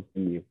out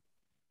something new.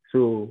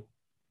 So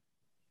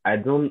I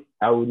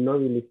would not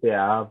really say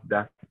I have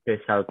that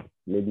special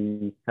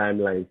maybe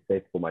timeline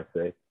set for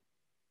myself.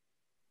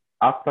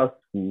 After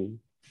school,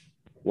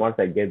 once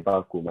I get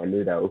back home, I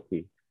know that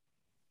okay,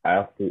 I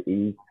have to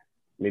eat,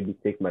 maybe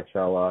take my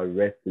shower,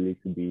 rest a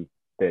little bit,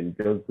 then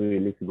just do a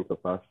little bit of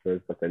house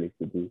chores that I need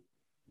to do.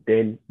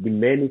 Then the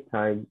many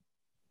times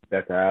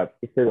that I have,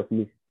 instead of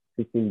me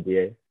sitting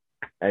there,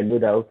 I know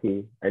that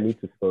okay, I need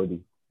to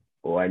study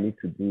or I need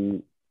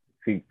to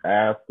I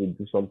have to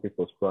do something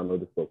for school and all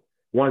the stuff.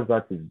 Once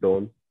that is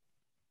done,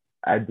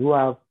 I do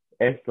have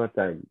extra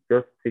time.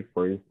 Just take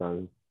for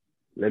instance,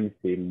 let me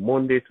say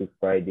Monday to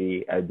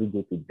Friday, I do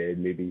go to bed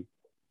maybe.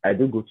 I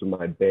do go to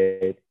my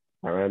bed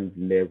around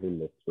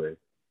 11 or 12,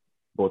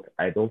 but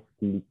I don't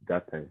sleep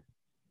that time.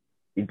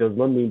 It does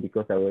not mean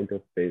because I went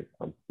upstairs,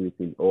 I'm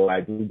sleeping, or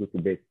I do go to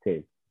bed 10.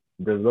 It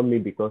does not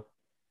mean because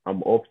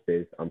I'm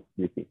upstairs, I'm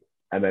sleeping.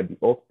 I might be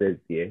upstairs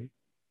there.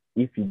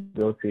 If you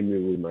don't see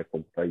me with my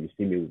computer, you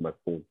see me with my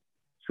phone.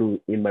 So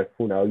in my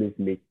phone, I always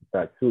make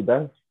that. So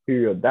that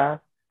period,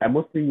 that I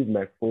mostly use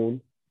my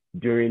phone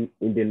during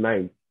in the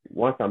night.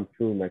 Once I'm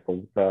through my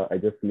computer, I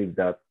just leave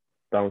that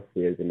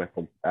downstairs in my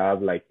computer. I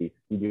have like a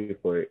studio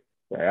for it.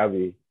 I have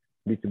a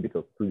little bit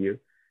of studio.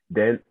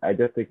 Then I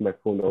just take my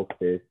phone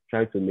upstairs,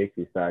 try to make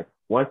research.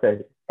 Once I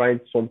find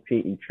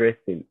something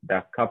interesting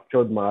that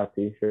captured my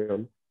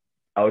attention,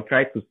 I'll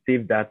try to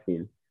save that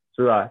in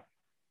so that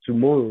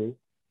tomorrow,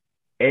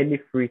 any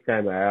free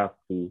time I have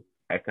to,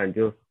 I can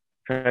just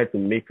try to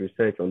make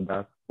research on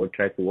that or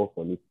try to work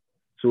on it.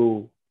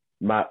 So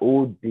my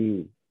whole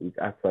day is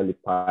actually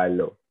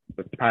piled up.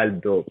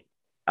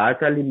 I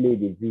actually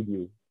made a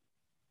video,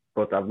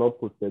 but I've not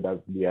posted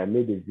that video. I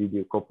made a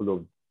video a couple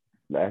of,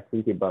 I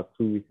think about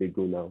 2 weeks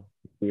ago now.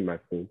 See my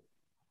phone.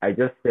 I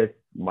just set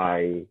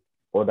my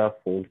other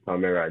phone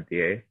camera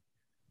there.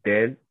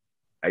 Then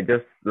I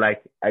just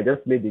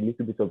made a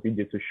little bit of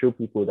video to show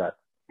people that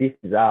this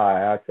is how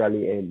I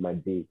actually end my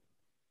day.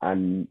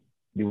 And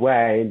the way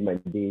I end my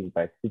day is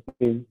by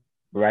sitting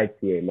right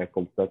here in my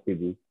computer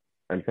table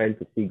and trying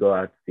to figure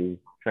out things,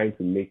 trying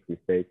to make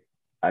research,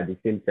 at the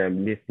same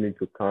time listening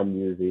to calm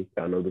music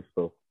and other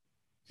stuff.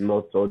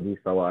 Not all this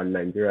our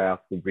Nigeria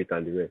Afrobeat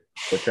and the rest,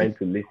 but trying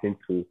to listen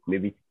to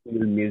maybe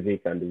chill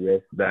music and the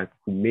rest that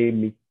could make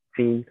me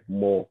think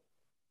more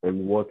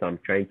on what I'm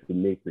trying to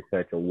make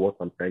research on, what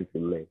I'm trying to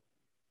learn.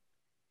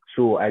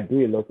 So I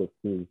do a lot of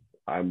things.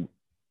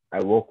 I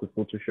work with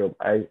Photoshop.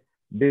 I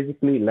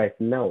basically like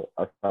now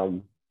as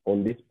I'm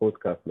on this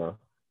podcast now,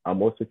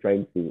 I'm also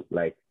trying to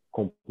like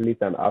complete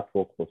an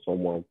artwork for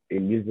someone, a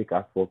music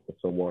artwork for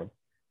someone.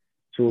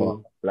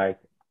 Wow. So like,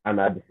 and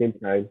at the same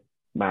time,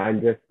 my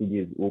Android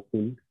studio is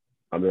open.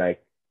 I'm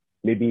like,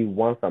 maybe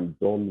once I'm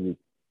done with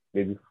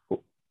maybe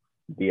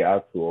the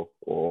artwork,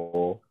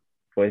 or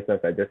for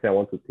instance, I just say I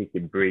want to take a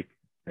break.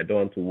 I don't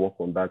want to work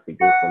on that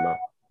again for now.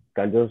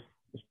 Can just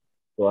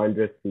for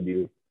Android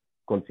studio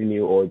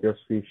continue or just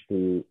switch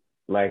to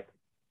like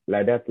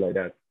like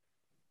that.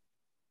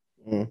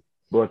 Mm.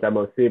 But I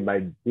must say my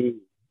day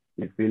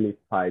is really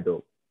piled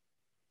up.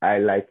 I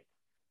like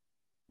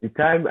the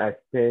time I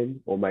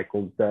spend on my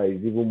computer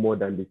is even more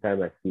than the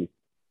time I sleep.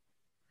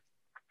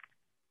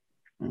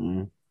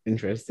 Mm.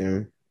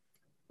 Interesting.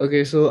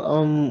 Okay,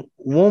 so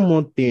one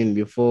more thing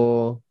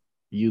before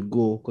you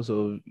go, because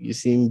of you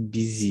seem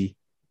busy.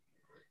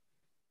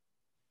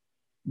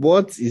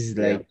 What is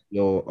Yeah. like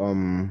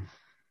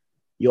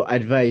your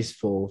advice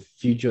for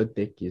future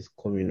tech is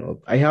coming up?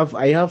 I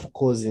have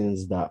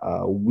cousins that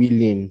are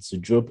willing to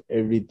drop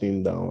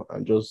everything down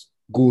and just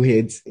go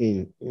heads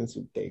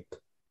into tech.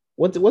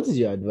 What is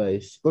your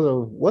advice? Because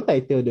of what I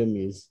tell them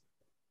is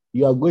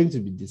you are going to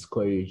be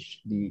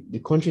discouraged. The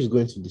country is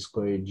going to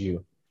discourage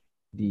you.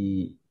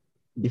 The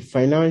the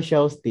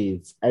financial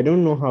state, I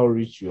don't know how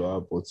rich you are,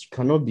 but you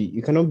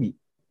cannot be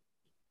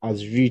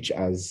as rich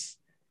as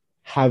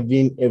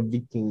having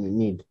everything you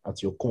need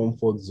at your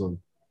comfort zone.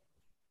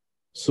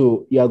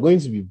 So you are going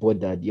to be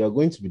bothered, you are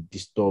going to be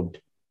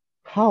disturbed.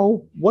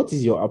 What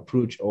is your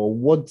approach, or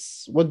what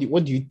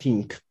do you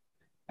think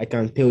I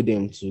can tell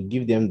them to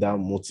give them that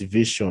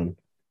motivation,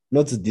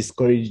 not to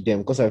discourage them,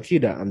 because I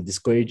feel that I'm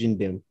discouraging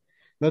them,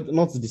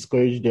 not to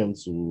discourage them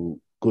to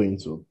go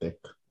into tech.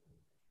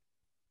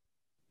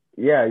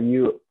 Yeah,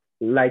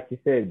 like you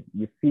said,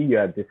 you feel you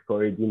are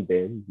discouraging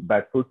them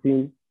by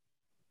putting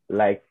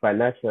like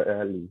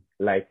financially,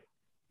 like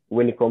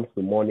when it comes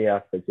to money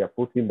aspect, you're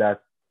putting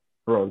that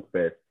front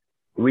first,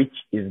 which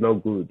is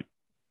not good.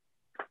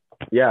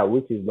 Yeah,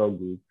 which is not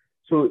good.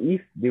 So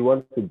if they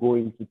want to go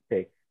into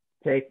tech,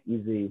 tech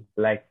is a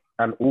like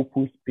an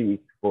open space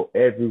for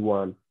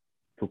everyone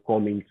to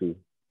come into.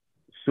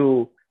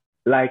 So,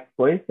 like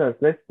for instance,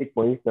 let's take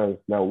for instance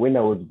now when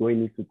I was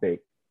going into tech,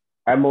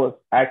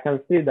 I can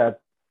say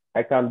that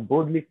I can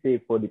boldly say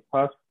for the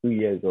past 2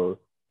 years or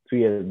 2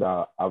 years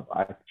that I've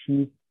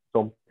achieved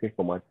something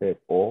for myself,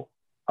 or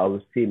I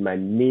would say my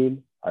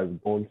name has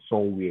gone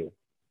somewhere.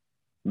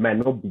 It might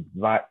not be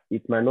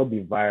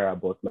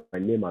viral, but my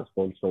name has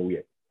gone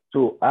somewhere.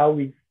 So I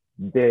always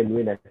then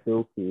when I say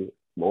okay,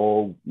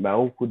 or my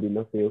uncle did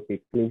not say okay,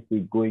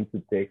 Clinton go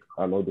into tech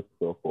and all this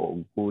stuff,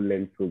 or go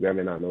learn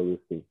programming and all those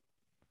things.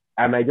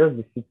 I might just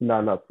be sitting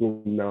down at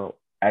home now.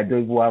 I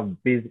don't even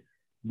have basic.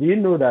 Do you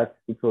know that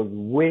it was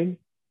when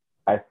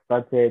I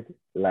started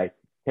like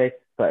tech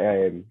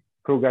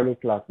programming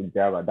class with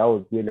Java? That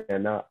was when I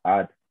now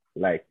had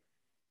like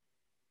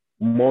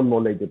more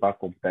knowledge about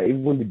computer.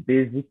 Even the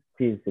basic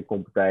things in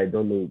computer, I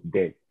don't know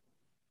then.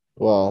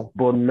 Wow.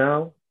 But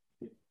now,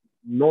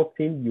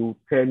 nothing you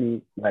tell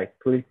me like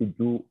Clinton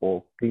do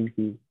or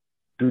Clinton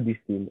do this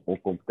thing on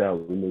computer, I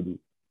will know this.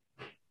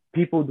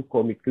 People do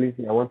call me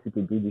Clinton, I want you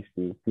to do this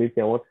thing.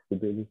 Clinton, I want you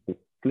to do this thing.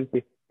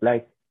 Clinton,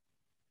 like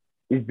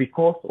it's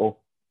because of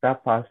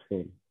that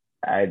passion.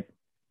 I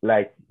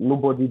like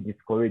nobody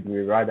discouraged me.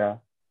 Rather,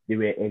 they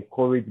were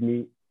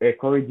encouraging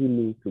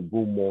me to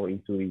go more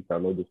into it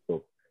and all this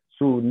stuff.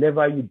 So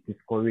never you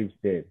discourage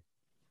them.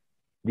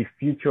 The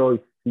future is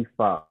still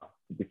far.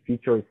 The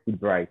future is still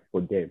bright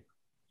for them.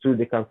 So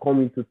they can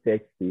come into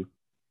tech space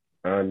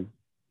and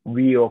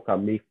we all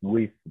can make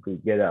waves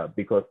together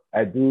because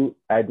I do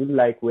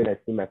like when I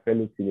see my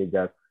fellow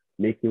teenagers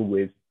making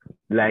waves.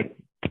 Like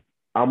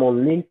I'm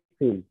on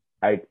LinkedIn.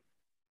 I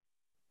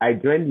I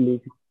joined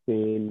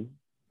LinkedIn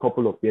a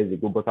couple of years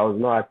ago, but I was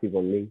not active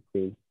on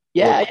LinkedIn.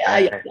 Yeah, But yeah,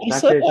 I I saw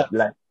started that.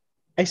 like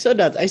I saw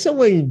that. I saw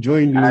when you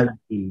joined as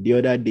LinkedIn the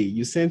other day.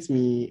 You sent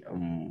me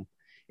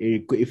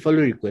a follow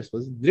request.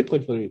 Did they call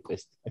it follow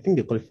request? I think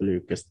they call it follow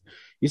request.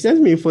 You sent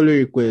me a follow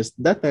request.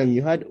 That time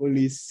you had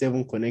only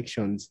 7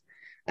 connections.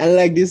 And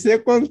like the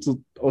second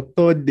to or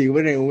third day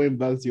when I went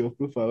back to your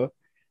profile,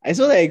 I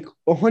saw like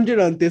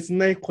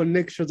 139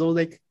 connections. I was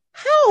like,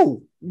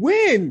 how?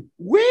 When?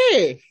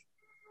 Where?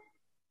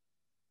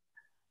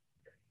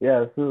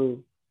 yeah.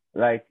 So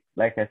like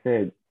I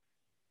said,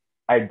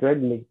 I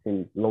joined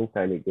LinkedIn long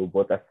time ago,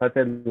 but I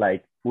started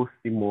like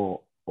posting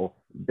more of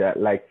that,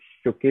 like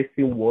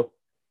showcasing what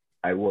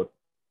I was.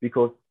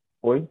 Because,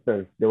 for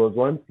instance, there was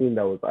one thing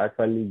that was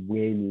actually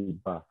weighing me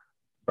back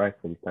right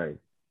from time.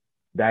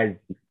 That is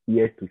the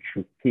fear to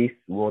showcase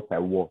what I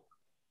was.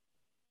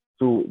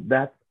 So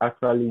that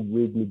actually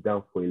weighed me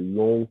down for a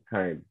long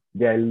time.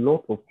 There are a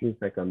lot of things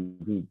I can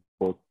do,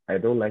 but I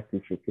don't like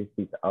to showcase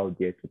it out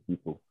there to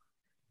people.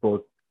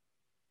 But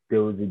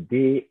there was a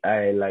day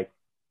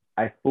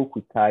I spoke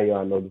with Tayo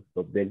and all this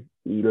stuff. Then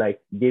he like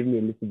gave me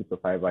a little bit of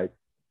advice.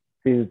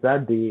 Since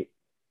that day,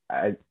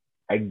 I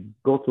I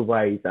got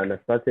over it and I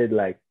started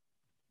like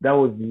that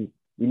was the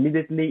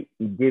immediately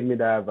he gave me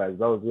that advice.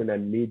 That was when I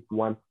made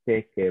one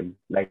tech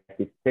like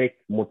a tech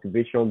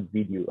motivation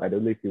video. I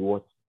don't know if you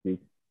watched it.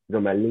 It's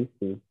on my LinkedIn.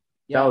 That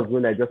Yeah. was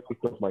when I just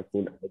picked up my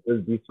phone. I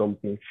just did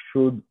something.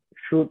 Should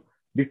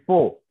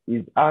before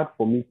it's hard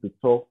for me to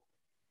talk.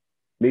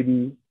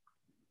 Maybe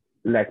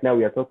like now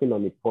we are talking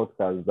on a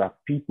podcast that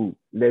people,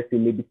 let's say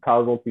maybe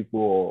 1,000 people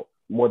or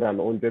more than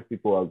 100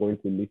 people are going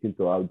to listen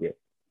to out there.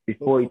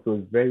 Before Okay. it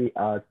was very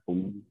hard for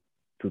me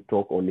to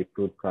talk on a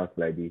podcast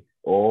like this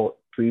or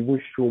to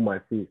even show my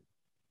face.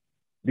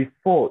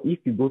 Before, if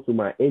you go to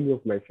my any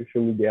of my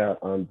social media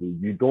and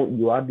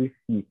you hardly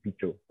see a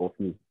picture of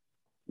me.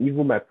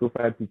 Even my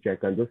profile picture, I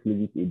can just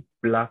leave it a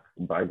black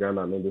background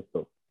and all this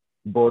stuff.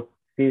 But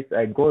since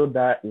I got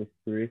that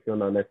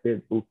inspiration and I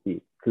said,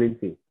 okay,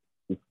 Clinton,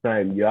 it's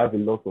time. You have a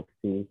lot of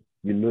things.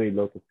 You know a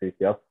lot of things.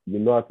 You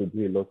know how to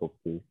do a lot of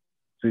things.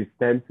 So it's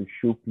time to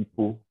show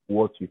people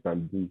what you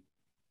can do.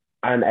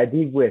 And I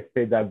didn't even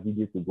expect that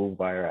video to go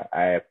viral.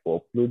 I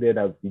uploaded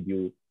that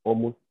video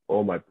almost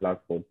all my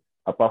platforms,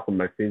 apart from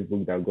my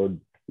Facebook that got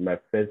my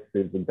first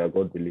Facebook that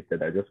got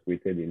deleted. I just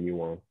created a new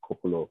one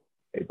couple of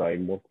about a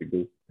month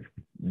ago.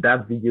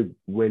 That video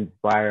went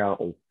viral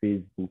on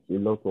Facebook. A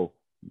lot of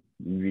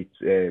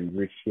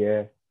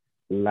reshare,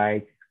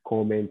 likes,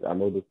 comments,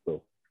 and all the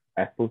stuff.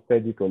 I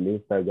posted it on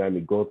Instagram.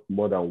 It got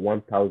more than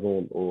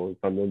 1,000, or if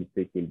I'm not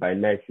mistaken, by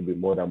now it should be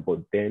more than.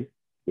 But then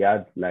it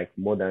had like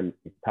more than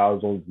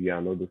 1,000 views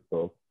and all the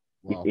stuff.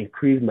 It Wow.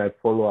 increased my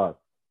followers.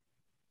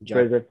 Jack.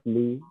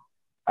 Presently,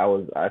 I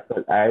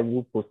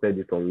even posted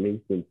it on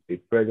LinkedIn.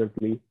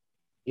 Presently,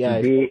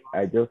 Yeah. today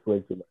I just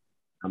went to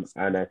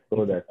and I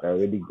saw that I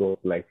already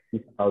got like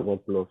 6,000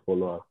 plus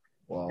followers.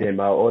 Wow. Then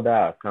my other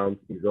account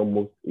is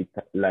almost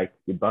like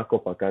the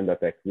backup account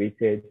that I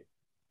created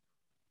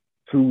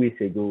 2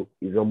 weeks ago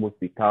is almost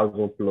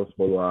 1,000 plus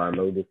followers and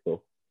all this stuff.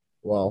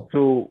 Wow.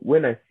 So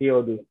when I see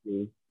all those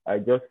things, I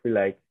just feel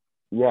like,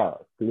 yeah,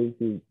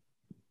 Clinton,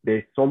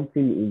 there's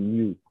something in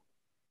you.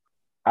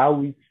 I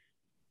wish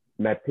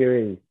my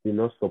parents did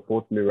not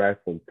support me right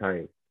from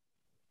time.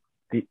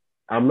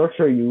 I'm not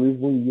sure you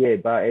even hear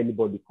about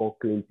anybody called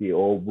Clinton,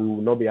 or we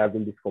will not be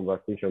having this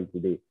conversation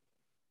today.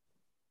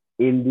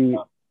 In the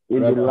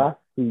Rather. last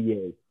 2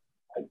 years,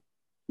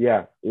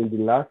 yeah, in the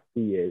last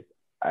 2 years,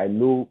 I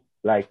know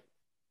like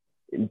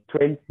in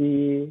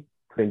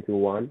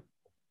 2021,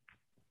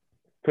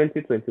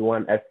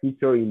 I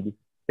featured in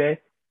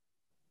first,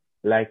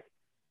 like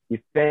the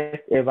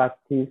first ever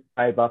Teen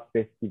Cyber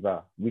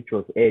Festival, which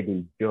was held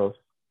in Jos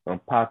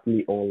and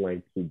partly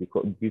online too,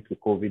 because due to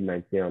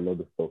COVID-19 and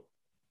other stuff.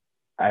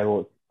 I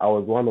was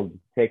one of the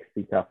tech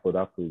speakers for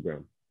that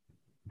program.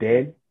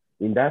 Then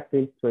in that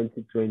same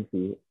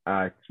 2020,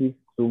 I achieved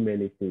so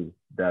many things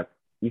that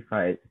if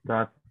I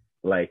start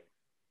like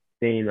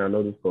saying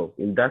another stuff,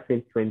 in that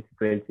same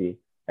 2020,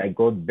 I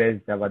got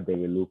best Java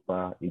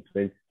developer in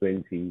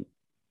 2020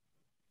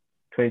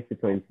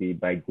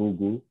 by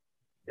Google.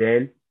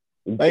 Then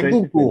in By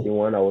Google.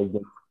 2021, I was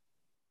yeah.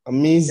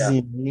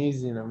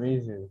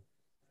 Amazing.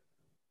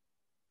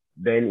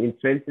 Then in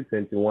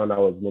 2021, I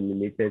was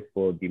nominated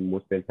for the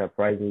most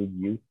enterprising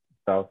youth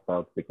South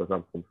because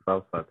I'm from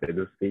South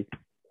Edo State.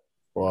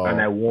 Wow.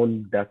 And I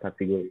won that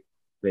category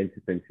in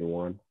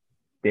 2021.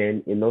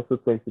 Then in also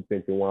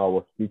 2021, I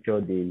was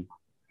featured in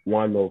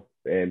one of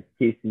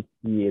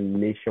KCCA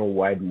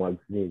nationwide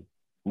magazine,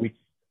 which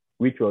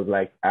was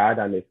like I had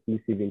an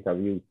exclusive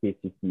interview with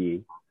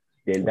KCCA.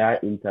 Then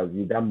that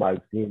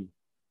magazine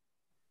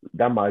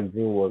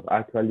was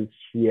actually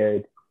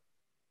shared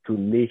to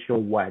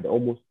nationwide,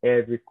 almost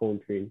every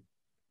country,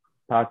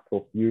 parts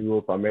of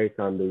Europe,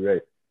 America, and the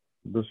rest.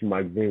 Those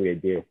magazines were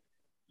there.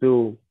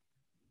 So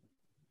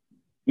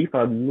if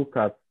I look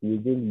at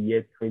within the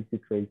year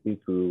 2020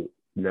 to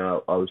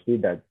now, I would say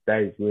that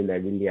is when I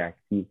really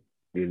achieved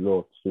a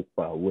lot so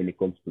far when it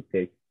comes to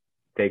tech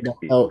space.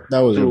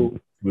 That was So, a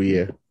good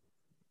year.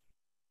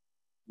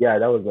 Yeah,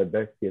 that was my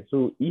best year.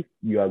 So if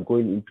you are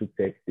going into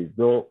tech space,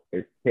 don't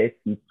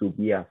expect it to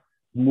be as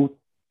smooth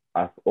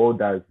as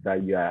others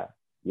that you are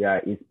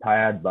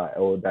inspired by,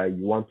 or that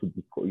you want to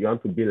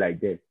be like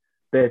them.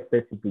 Don't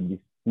expect it to be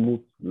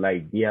smooth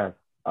like theirs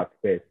at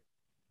first.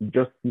 You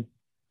just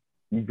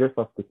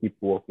have to keep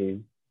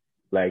working.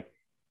 Like,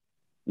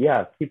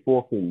 yeah, keep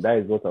working. That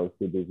is what I would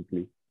say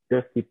basically.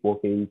 Just keep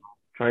working,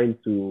 trying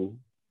to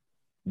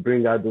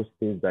bring out those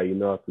things that you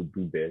know how to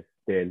do best.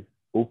 Then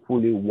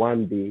hopefully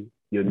one day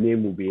your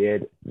name will be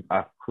heard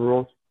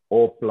across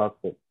all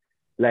platforms.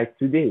 Like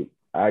today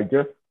I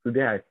sat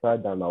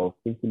down, I was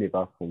thinking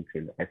about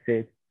something. I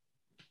said,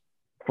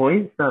 for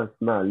instance,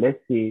 now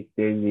let's say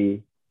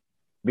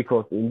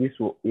because in this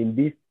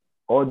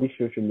all this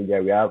social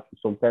media, we have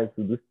sometimes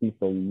to do see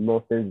some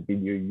nonsense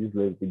video,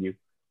 useless video.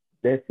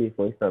 Let's say,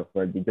 for instance,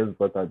 when they just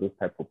brought out those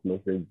type of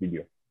nonsense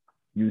video,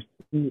 you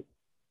see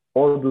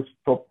all those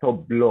top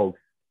blogs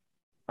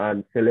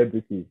and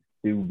celebrities,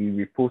 they will be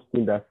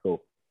reposting that stuff,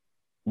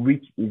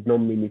 which is not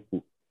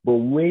meaningful. But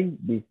when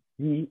they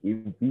see a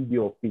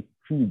video of a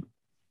kid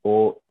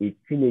or a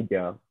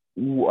teenager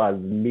who has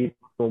made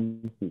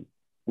something,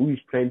 who is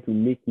trying to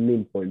make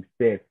name for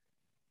himself,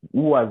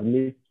 who has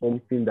made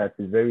something that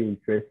is very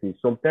interesting,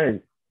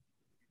 sometimes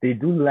they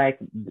do like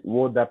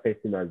what that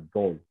person has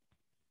done,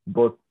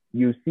 but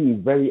you see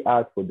it's very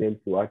hard for them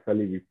to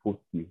actually repost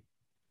you.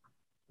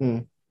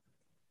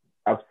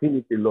 I've seen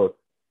it a lot.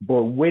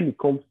 But when it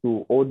comes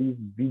to all these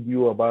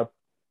video about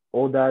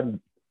all that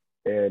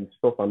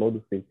stuff and all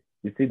those things,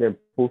 you see them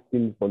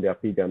posting on their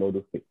page and all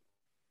those things.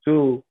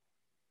 So,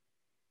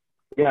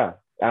 yeah.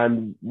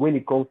 And when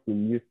it comes to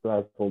news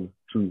platforms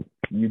too,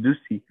 you do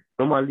see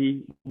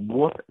normally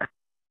what I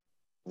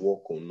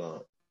work on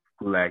now,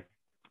 like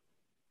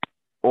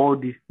all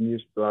these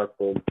news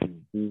platforms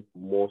give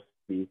more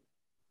space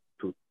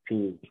to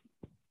teams,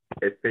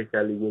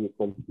 especially when it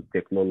comes to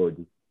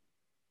technology.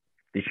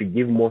 They should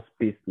give more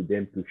space to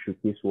them to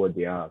showcase what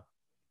they have.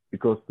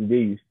 Because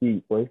today you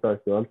see, for instance,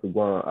 you want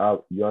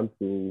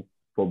to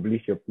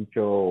publish a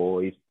picture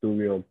or a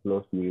story on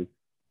Plus News.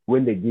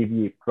 When they give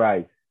you a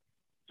prize,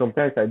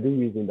 sometimes I do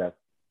reason that,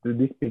 do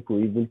these people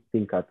even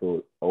think at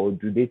all? Or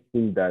do they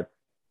think that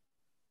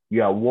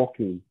you are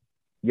working?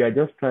 You are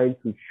just trying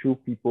to show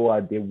people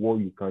at the what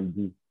you can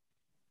do.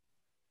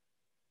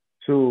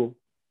 So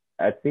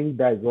I think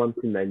that is one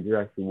thing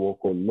Nigeria should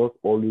work on, not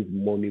always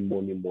money,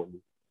 money,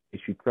 money. They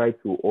should try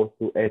to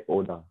also help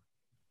others,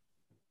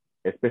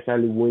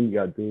 especially when you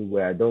are doing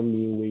well. I don't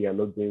mean when you are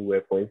not doing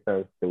well. For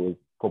instance, there was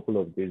a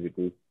couple of days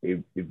ago,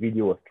 a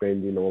video was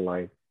trending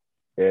online,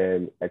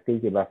 and I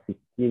think about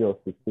 15 or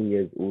 16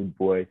 years old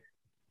boys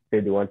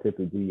said they wanted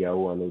to do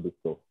Yahoo and all this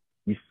stuff.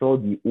 You saw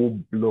the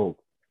old blog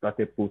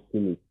started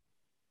posting it,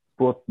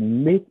 but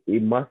make a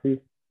massive,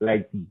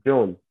 like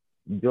John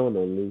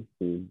on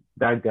LinkedIn.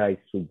 That guy is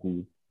so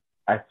good.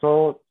 I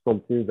saw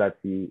some things that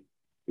he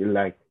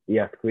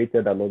has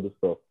created and all this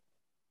stuff.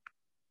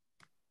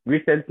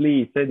 Recently,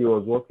 he said he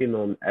was working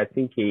on, I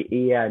think, a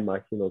AI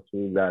machine or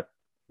something that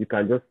you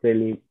can just tell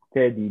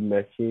the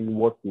machine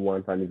what you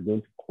want and it's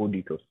going to code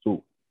it or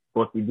so.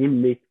 But he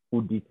didn't make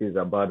full details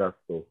about that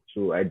stuff.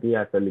 So I didn't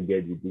actually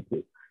get the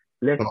details.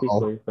 Let's say,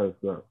 for instance,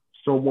 now,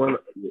 someone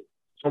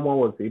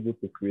was able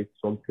to create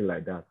something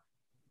like that.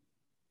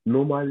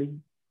 Normally,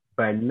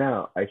 by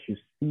now, I should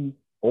see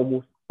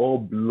almost all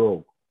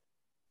blogs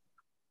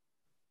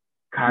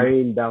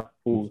carrying that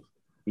post,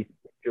 his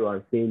picture,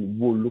 and saying,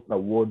 whoa, look at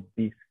what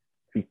this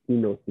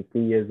 15 or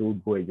 16 years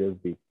old boy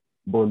just did.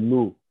 But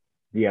no,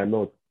 they are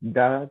not.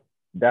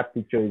 That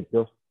picture is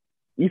just,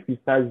 if you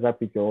search that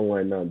picture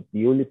online now,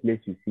 the only place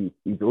you see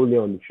it is only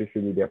on the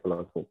social media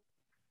platform.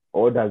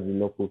 Others will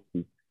not post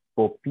it.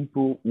 For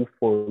people who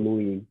follow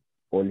him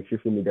on the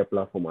social media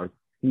platform and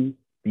see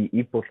the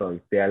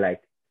importance, they are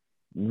like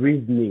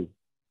reasoning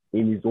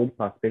in his own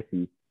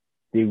perspective,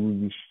 they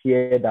will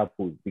share that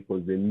post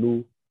because they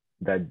know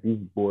that this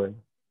boy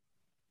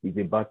is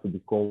about to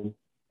become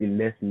the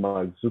next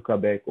Mark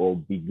Zuckerberg or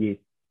Bill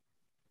Gates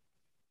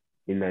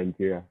in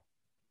Nigeria.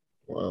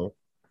 Wow.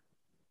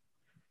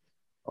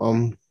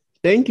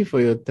 Thank you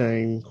for your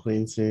time,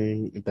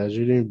 Clinton. It has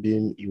really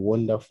been a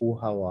wonderful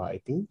hour, I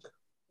think.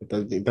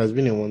 It has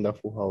been a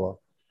wonderful hour.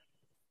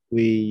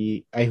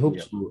 I hope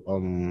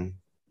to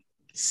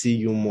see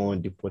you more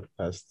on the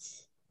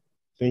podcast.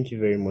 Thank you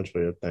very much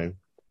for your time.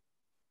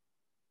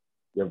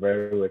 You're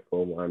very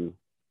welcome, and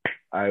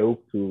I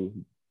hope to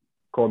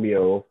come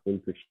here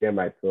often to share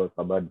my thoughts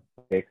about the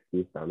tech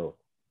space and all.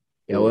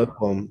 You're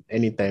welcome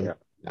anytime. Yeah.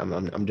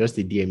 I'm just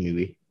a DM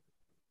away.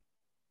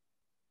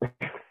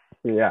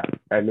 Yeah,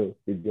 I know.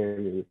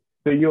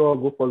 So you all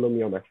go follow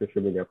me on my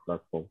social media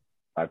platform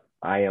at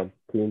I am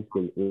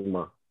Clinton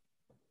Imaro.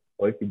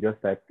 Or if you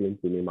just type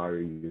Clinton Imaro,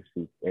 you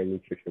see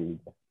any social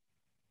media.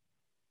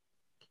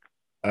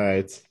 All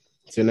right.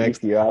 So next.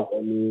 If you have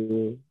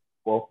any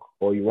work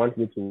or you want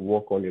me to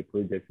work on a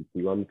project, if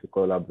you want me to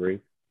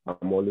collaborate,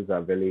 I'm always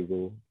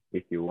available.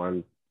 If you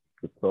want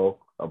to talk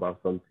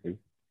about something,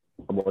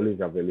 I'm always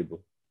available.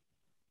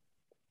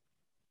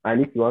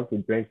 And if you want to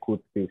join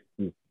Code Space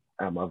too,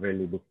 I'm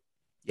available.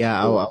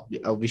 Yeah,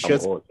 I'll be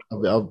sure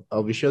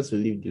I'll be sure to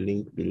leave the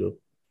link below.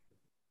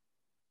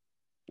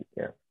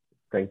 Yeah.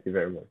 Thank you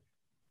very much.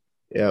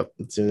 Yeah,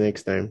 until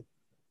next time.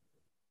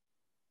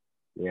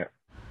 Yeah.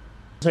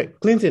 Sorry,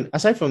 Clinton,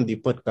 aside from the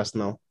podcast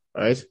now,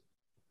 all right?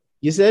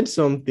 You said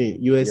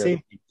something. You were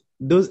saying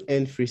those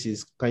end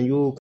phrases. Can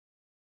you